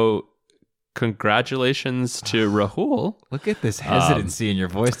 So, congratulations to Rahul. Look at this hesitancy in your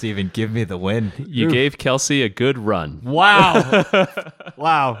voice to even give me the win. You gave Kelsey a good run. Wow.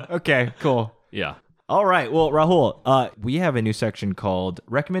 Wow. Okay, cool. Yeah. All right. Well, Rahul, we have a new section called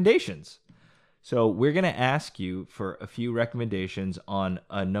recommendations. So we're going to ask you for a few recommendations on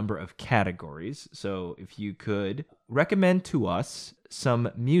a number of categories. So if you could recommend to us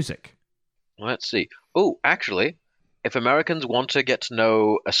some music. Let's see. Oh, actually, if Americans want to get to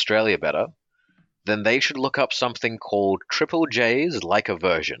know Australia better, then they should look up something called Triple J's Like a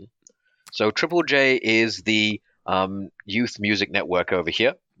Version. So Triple J is the youth music network over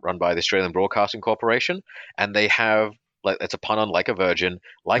here, run by the Australian Broadcasting Corporation, and they have, like, it's a pun on Like a Virgin,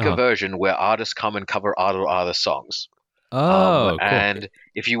 a version where artists come and cover other songs. Oh, cool. And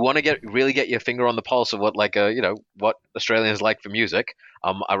if you want to really get your finger on the pulse of what what Australians like for music,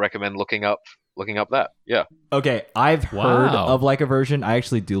 I recommend looking up that. Yeah. Okay, I've heard of Like a Version. I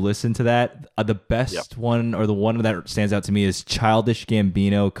actually do listen to that. The best one, or the one that stands out to me, is Childish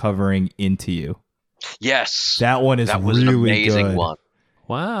Gambino covering Into You. Yes. That one is that was really an amazing good. one.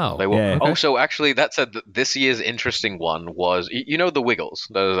 Wow. They were, Yeah. Oh, so actually, that said, that this year's interesting one was, you know, the Wiggles,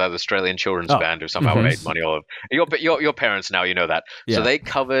 the Australian children's band who somehow made money all over. Your parents now, you know that. Yeah. So they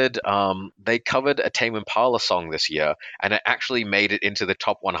covered a Tame Impala song this year, and it actually made it into the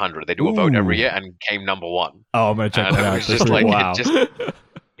top 100. They do a vote every year and came number 1. Oh, I'm going to check And that it out. was just like, wow.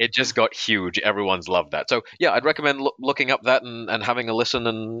 it just got huge. Everyone's loved that. So yeah, I'd recommend looking up that and having a listen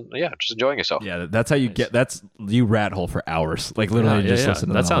and just enjoying yourself. Yeah, that's how you get. That's you rat hole for hours. Like literally, just listen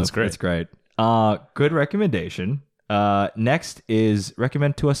to that them. sounds great. It's great. Good recommendation. Next is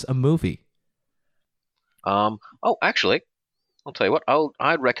recommend to us a movie. Oh, actually, I'll tell you what.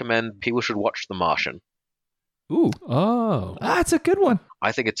 I'd recommend people should watch The Martian. Ooh, that's a good one.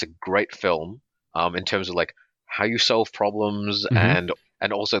 I think it's a great film. In terms of like how you solve problems and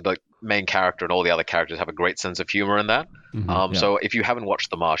also the main character and all the other characters have a great sense of humor in that. So if you haven't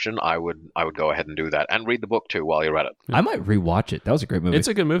watched The Martian, I would go ahead and do that and read the book too while you're at it. I might rewatch it. That was a great movie. It's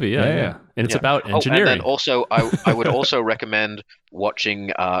a good movie, yeah. And it's about engineering. And then also, I would also recommend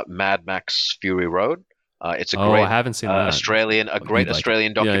watching Mad Max Fury Road. It's a great I haven't seen that. Australian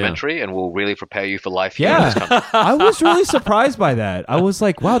documentary, and will really prepare you for life here in this country. I was really surprised by that. I was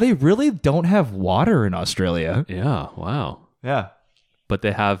like, wow, they really don't have water in Australia. Yeah, wow. Yeah. But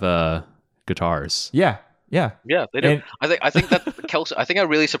they have guitars. Yeah. Yeah, they do. And I think that Kelsey. I think I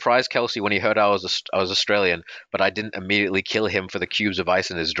really surprised Kelsey when he heard I was Australian, but I didn't immediately kill him for the cubes of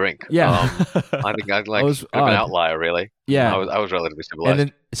ice in his drink. Yeah, I think I like an outlier, really. Yeah, I was relatively civilized. And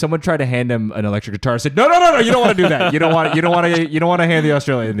then someone tried to hand him an electric guitar. I said, no, you don't want to do that. You don't want to hand the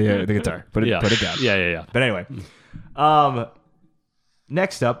Australian the guitar. Put it down. Yeah. But anyway,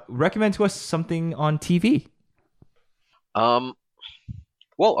 next up, recommend to us something on TV.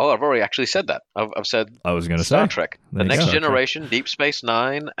 Well, I've already actually said that. I've said I was going to Star say Trek, The Next Generation, Deep Space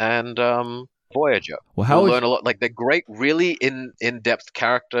Nine, and Voyager. Well, how learn a lot. Like they're great, really in-depth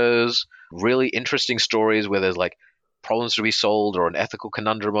characters, really interesting stories where there's like problems to be solved or an ethical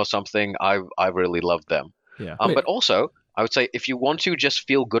conundrum or something. I've really loved them. Yeah. But also, I would say if you want to just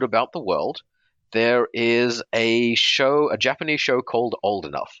feel good about the world, there is a Japanese show called Old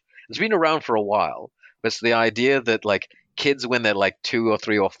Enough. It's been around for a while, but it's the idea that like kids when they're like 2 or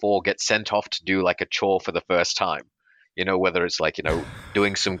 3 or 4 get sent off to do like a chore for the first time. Whether it's like,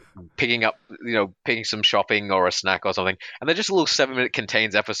 doing picking some shopping or a snack or something. And they're just a little 7-minute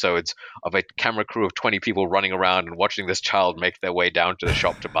contains episodes of a camera crew of 20 people running around and watching this child make their way down to the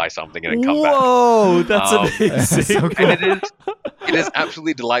shop to buy something and then come back. Whoa, that's amazing. So cool. And it is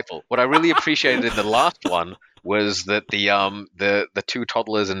absolutely delightful. What I really appreciated in the last one was that the 2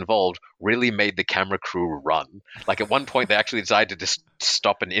 toddlers involved really made the camera crew run. Like at one point, they actually decided to just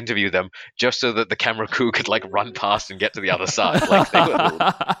stop and interview them just so that the camera crew could like run past and get to the other side. Like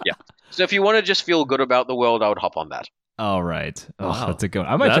yeah. So if you want to just feel good about the world, I would hop on that. All right. Wow. That's a good one.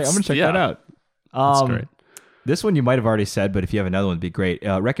 I'm gonna check that out. That's great. This one you might have already said, but if you have another one, it'd be great.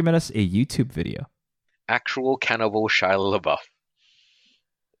 Recommend us a YouTube video. Actual cannibal Shia LaBeouf.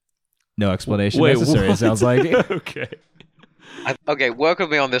 No explanation necessary, it sounds like. Okay. Okay, work with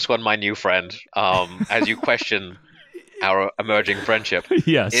me on this one, my new friend, as you question our emerging friendship.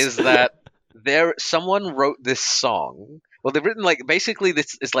 Yes. Is that someone wrote this song. Well, they've written like basically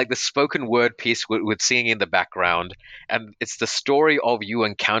this is like the spoken word piece with singing in the background, and it's the story of you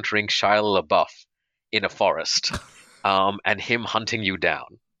encountering Shia LaBeouf in a forest, and him hunting you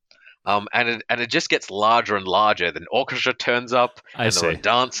down. And it just gets larger and larger. Then orchestra turns up, and there are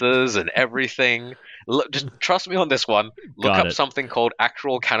dancers and everything. Just trust me on this one. Look up something called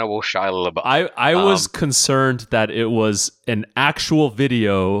Actual Cannibal Shia LaBeouf. I was concerned that it was an actual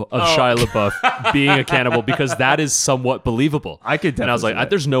video of Shia LaBeouf being a cannibal because that is somewhat believable. I could, and I was like,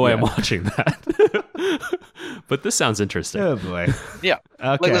 there's no way I'm watching that. But this sounds interesting. Oh boy. Yeah. Okay.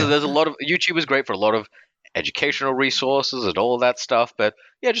 Like, listen, there's a lot of YouTube is great for a lot of educational resources and all of that stuff, but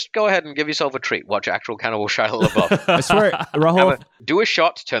yeah, just go ahead and give yourself a treat. Watch Actual Cannibal Shia LaBeouf. I swear, Rahul, do a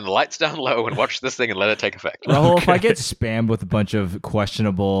shot, turn the lights down low, and watch this thing and let it take effect. Rahul, if I get spammed with a bunch of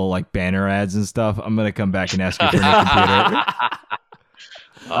questionable like banner ads and stuff, I'm gonna come back and ask you for a new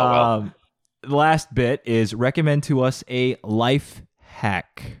computer. The last bit is recommend to us a life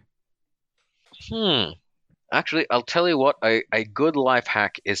hack. Actually, I'll tell you what. A good life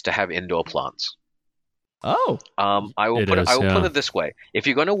hack is to have indoor plants. Oh. I will put it this way. If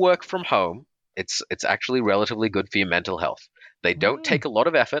you're going to work from home, it's actually relatively good for your mental health. They don't take a lot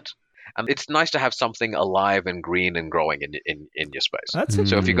of effort, and it's nice to have something alive and green and growing in your space.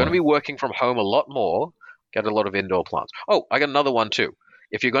 So if you're going to be working from home a lot more, get a lot of indoor plants. Oh, I got another one too.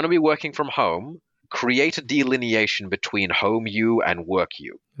 If you're going to be working from home, create a delineation between home you and work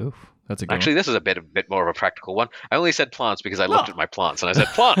you. Oof. That's a good Actually, one. this is a bit more of a practical one. I only said plants because I looked at my plants and I said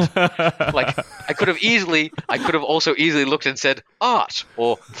plant. Like I could have also easily looked and said art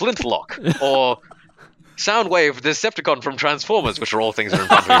or flintlock or Soundwave Decepticon from Transformers, which are all things that are in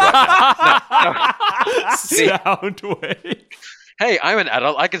front of me right now. Soundwave. Hey, I'm an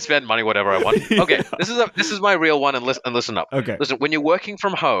adult. I can spend money whatever I want. Okay, this is my real one, and listen up. Okay. Listen, when you're working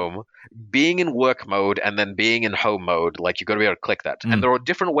from home, being in work mode and then being in home mode, like you got to be able to click that. And there are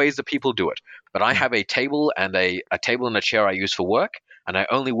different ways that people do it. But I have a table and a table and a chair I use for work, and I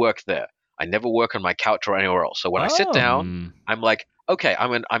only work there. I never work on my couch or anywhere else. So when I sit down, I'm like, okay,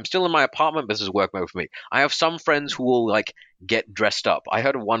 I'm still in my apartment, but this is work mode for me. I have some friends who will like get dressed up. I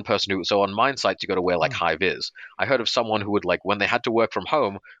heard of one person so on mine sites you got to wear like high vis. I heard of someone who would like when they had to work from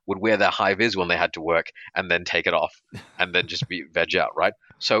home would wear their high vis when they had to work and then take it off and then just be veg out, right?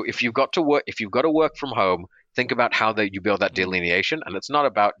 So if you've got to work from home, think about how you build that delineation, and it's not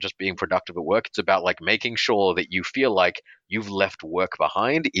about just being productive at work. It's about like making sure that you feel like you've left work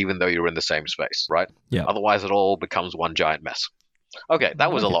behind, even though you're in the same space, right? Yeah. Otherwise, it all becomes one giant mess. Okay,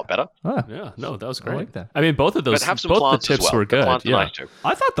 that was a lot better. Yeah, no, that was great. I like that. I mean, both of those, but have some both plants the tips as well. were good. Plants are Yeah. nice too.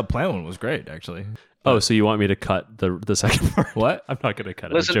 I thought the plant one was great, actually. Oh, so you want me to cut the second part? What? I'm not going to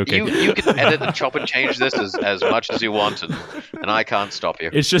cut it. Listen, I'm joking. you can edit and chop and change this as much as you want, and I can't stop you.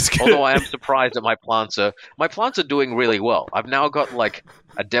 It's just although I am surprised that my plants are doing really well. I've now got like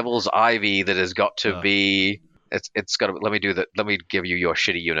a devil's ivy that has got to be. It's got to. Let me give you your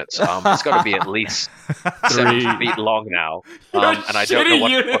shitty units. It's got to be at least 7 feet long now, and I don't know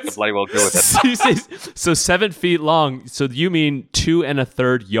what the bloody well do with it. So 7 feet long. So you mean 2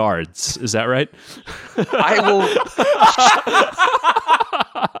 1/3 yards? Is that right? I will.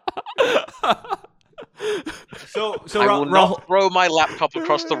 I will not throw my laptop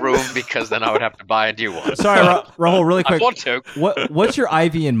across the room because then I would have to buy a new one. Sorry, Rahul, really quick. I want to. What's your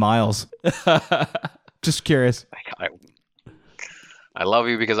ivy in miles? Just curious. I love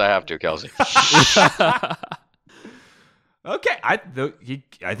you because I have to, Kelsey. Okay,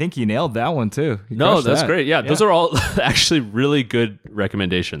 I think you nailed that one too. No, that's great. Yeah, those are all actually really good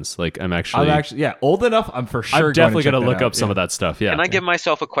recommendations. Like I'm actually old enough. I'm for sure. I'm definitely going to look up some of that stuff. Yeah. Can I give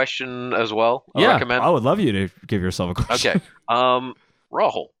myself a question as well? Yeah, recommend? I would love you to give yourself a question. Okay,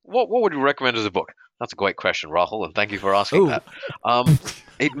 Rahul, what would you recommend as a book? That's a great question, Rahul, and thank you for asking that.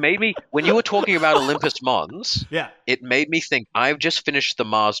 It made me, when you were talking about Olympus Mons, it made me think, I've just finished the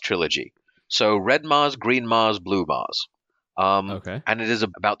Mars trilogy. So Red Mars, Green Mars, Blue Mars. Okay. And it is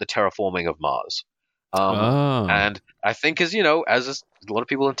about the terraforming of Mars. And I think as a lot of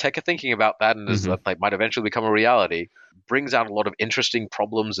people in tech are thinking about that, and as that might eventually become a reality, brings out a lot of interesting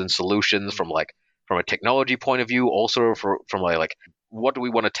problems and solutions from a technology point of view, also from what do we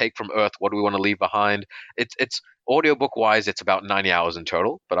want to take from Earth? What do we want to leave behind? It's audiobook wise, it's about 90 hours in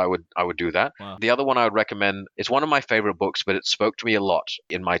total, but I would do that. Wow. The other one I would recommend, it's one of my favorite books, but it spoke to me a lot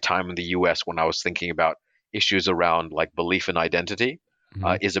in my time in the US when I was thinking about issues around like belief and identity,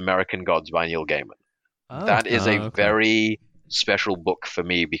 is American Gods by Neil Gaiman. That is a very special book for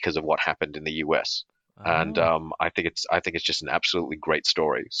me because of what happened in the US. And I think it's just an absolutely great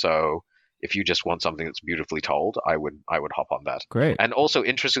story. So if you just want something that's beautifully told, I would hop on that. Great. And also,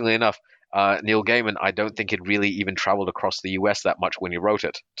 interestingly enough, Neil Gaiman, I don't think it really even traveled across the US that much when he wrote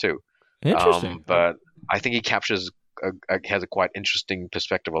it, too. Interesting. But I think he captures has a quite interesting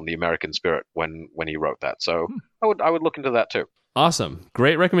perspective on the American spirit when he wrote that. So I would look into that too. Awesome.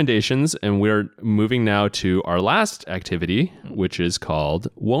 Great recommendations. And we're moving now to our last activity, which is called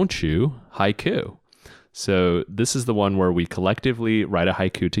Won't You Haiku. So this is the one where we collectively write a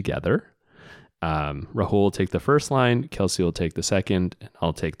haiku together. Rahul will take the first line, Kelsey will take the second, and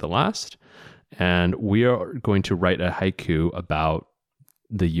I'll take the last. And we are going to write a haiku about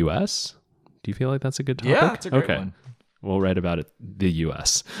the U.S. Do you feel like that's a good topic? Yeah, that's a great one. We'll write about it, the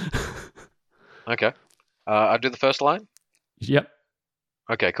U.S. Okay. I'll do the first line? Yep.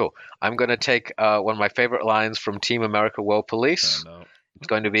 Okay, cool. I'm going to take one of my favorite lines from Team America World Police. Oh, no. It's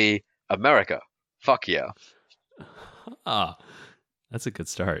going to be, America, fuck yeah. That's a good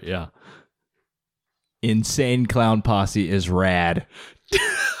start, yeah. Insane Clown Posse is rad.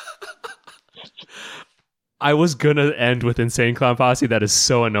 I was gonna end with Insane Clown Posse. That is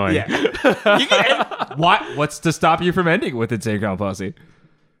so annoying. Yeah. You can end. What's to stop you from ending with Insane Clown Posse?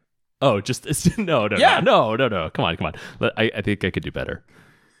 Oh, just no. Come on. I think I could do better.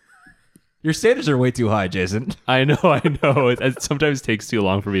 Your standards are way too high, Jason. I know. It sometimes takes too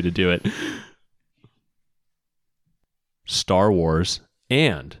long for me to do it. Star Wars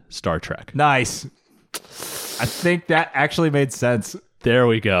and Star Trek. Nice. I think that actually made sense. There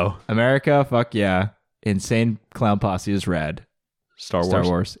we go. America, fuck yeah. Insane Clown Posse is rad. Star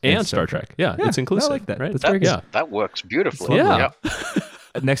Wars and Star Trek. Yeah, it's inclusive. I like that. Right? That's very good. That works beautifully. Yeah.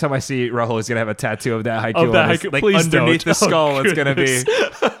 Next time I see Rahul, he's going to have a tattoo of that haiku. Please underneath don't. the skull. It's going to be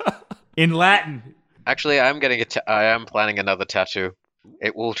in Latin. Actually, I am planning another tattoo.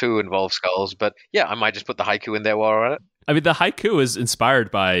 It will too involve skulls, but yeah, I might just put the haiku in there while we're at it. I mean, the haiku is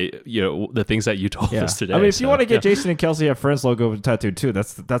inspired by the things that you told us today. I mean, if you want to get Jason and Kelsey have friends logo tattooed too,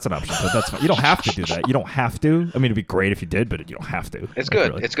 that's an option. But that's fine. You don't have to do that. You don't have to. I mean, it'd be great if you did, but you don't have to. It's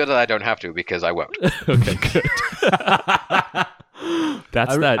good. Really. It's good that I don't have to because I won't. Okay, good.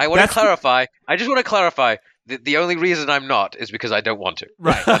 I want to clarify. I just want to clarify. The only reason I'm not is because I don't want to.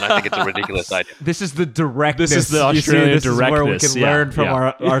 Right. And I think it's a ridiculous idea. This is the directness. This is the Australian directness. This is where we can learn from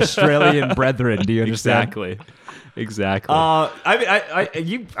our Australian brethren. Do you understand? Exactly.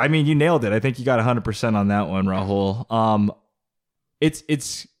 You nailed it. I think you got 100% on that one, Rahul.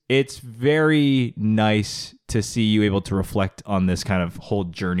 It's very nice to see you able to reflect on this kind of whole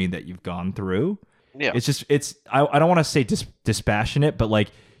journey that you've gone through. Yeah. I don't want to say dispassionate, but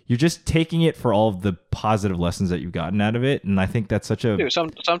like you're just taking it for all of the positive lessons that you've gotten out of it, and I think that's such a.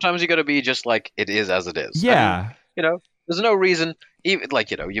 Sometimes you got to be just like it is as it is. Yeah. I mean, There's no reason, even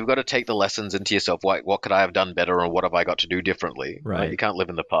like, you've got to take the lessons into yourself. What could I have done better, or what have I got to do differently? Right. You can't live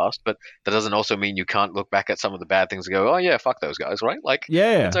in the past, but that doesn't also mean you can't look back at some of the bad things and go, oh yeah, fuck those guys, right? Like,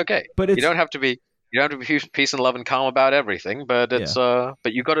 it's okay. But you don't have to be peace and love and calm about everything, but it's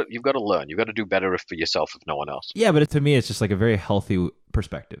but you've got to learn. You've got to do better for yourself, if no one else. Yeah, but to me, it's just like a very healthy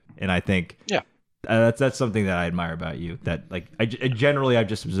perspective, and I think that's something that I admire about you. That like I generally I've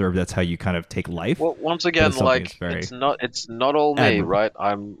just observed that's how you kind of take life. Well, once again, like it's not all me, admirable. Right?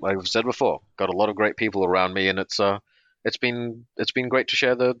 I've said before, got a lot of great people around me, and it's been great to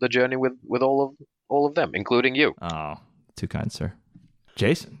share the journey with all of them, including you. Oh, too kind, sir.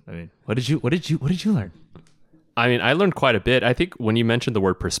 Jason, I mean, what did you learn? I mean, I learned quite a bit. I think when you mentioned the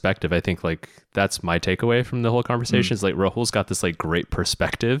word perspective, I think like that's my takeaway from the whole conversation is like Rahul's got this like great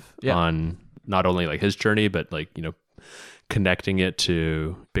perspective on not only like his journey, but like, connecting it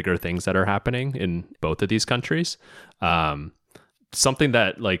to bigger things that are happening in both of these countries. Something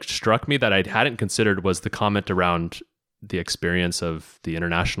that like struck me that I hadn't considered was the comment around the experience of the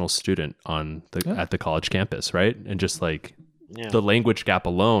international student at the college campus, right? And just like the language gap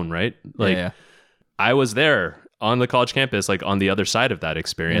alone, right? Like I was there on the college campus, like on the other side of that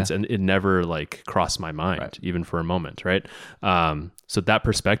experience, and it never like crossed my mind even for a moment, right? So that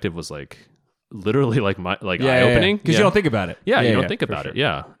perspective was like literally like eye-opening because you don't think about it. You don't think about it.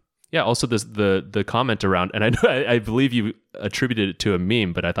 Also the comment around, and I believe you attributed it to a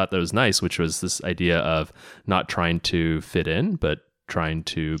meme, but I thought that was nice, which was this idea of not trying to fit in but trying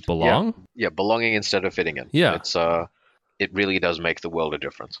to belong. Belonging instead of fitting in. It's it really does make the world a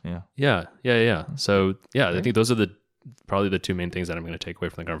difference. So I think those are probably the two main things that I'm going to take away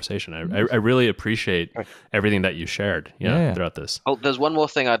from the conversation. I really appreciate everything that you shared throughout this. Oh, there's one more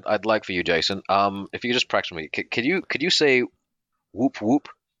thing I'd like for you, Jason. If you could just practice me, could you say whoop whoop?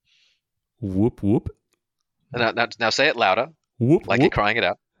 Whoop whoop. Now say it louder. Whoop, like whoop. You're crying it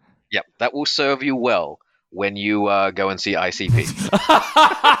out. Yep, that will serve you well when you go and see ICP.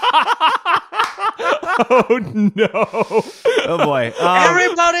 Oh no! Oh boy!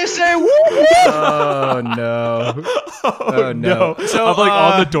 Everybody say woo! Oh no! Oh no! So I'm like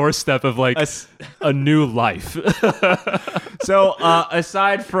on the doorstep of like a new life. So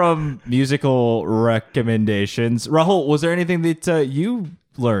aside from musical recommendations, Rahul, was there anything that you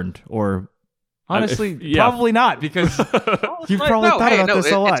learned, or honestly, probably not, because you've probably thought about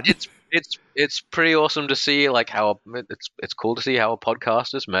this a lot. It's pretty awesome to see like how it's cool to see how a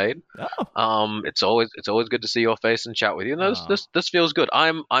podcast is made. It's always good to see your face and chat with you. And this feels good.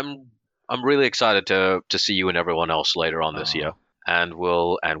 I'm really excited to see you and everyone else later on this year, and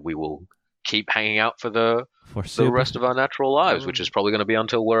we will keep hanging out for the rest of our natural lives, which is probably going to be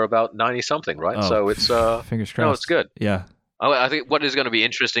until we're about 90 something, right? So it's fingers crossed. No, it's good. Yeah. I think what is going to be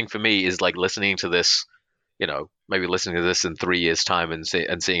interesting for me is like listening to this. Maybe listening to this in 3 years' time and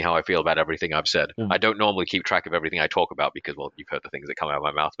seeing how I feel about everything I've said. I don't normally keep track of everything I talk about because, well, you've heard the things that come out of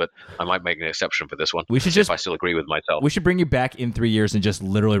my mouth, but I might make an exception for this one. We should if I still agree with myself. We should bring you back in 3 years and just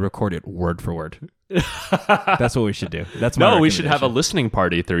literally record it word for word. That's what we should do. That's my we should have a listening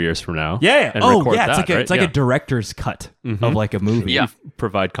party 3 years from now. Yeah. And it's like a director's cut of like a movie. Yeah.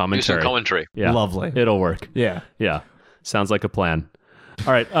 Provide commentary. Do some commentary. Yeah. Lovely. It'll work. Yeah. Sounds like a plan.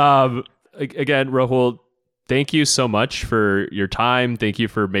 All right. Again, Rahul, thank you so much for your time. Thank you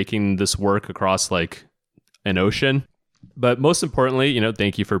for making this work across like an ocean. But most importantly,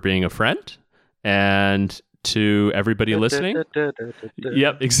 thank you for being a friend. And to everybody listening.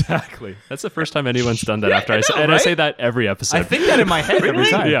 Yep, exactly. That's the first time anyone's done that after I say, and I say that every episode. I think that in my head every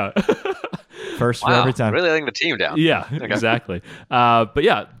time. Yeah. First for every time. Really letting the team down. Yeah, okay. Exactly. But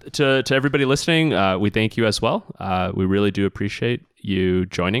yeah, to everybody listening, we thank you as well. We really do appreciate you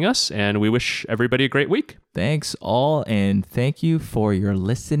joining us, and we wish everybody a great week. Thanks all, and thank you for your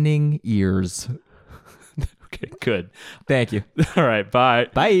listening ears. Okay, good. Thank you. All right, bye.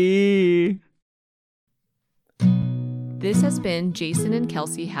 Bye. This has been Jason and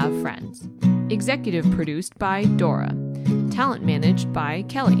Kelsey Have Friends. Executive produced by Dora. Talent managed by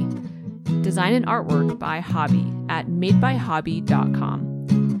Kelly. Design and artwork by Hobby at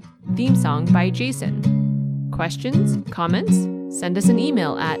madebyhobby.com. Theme song by Jason. Questions? Comments? Send us an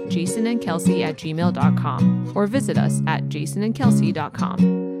email at jasonandkelsey@gmail.com or visit us at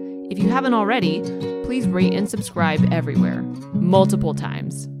jasonandkelsey.com. If you haven't already, please rate and subscribe everywhere, multiple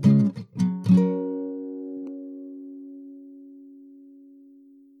times.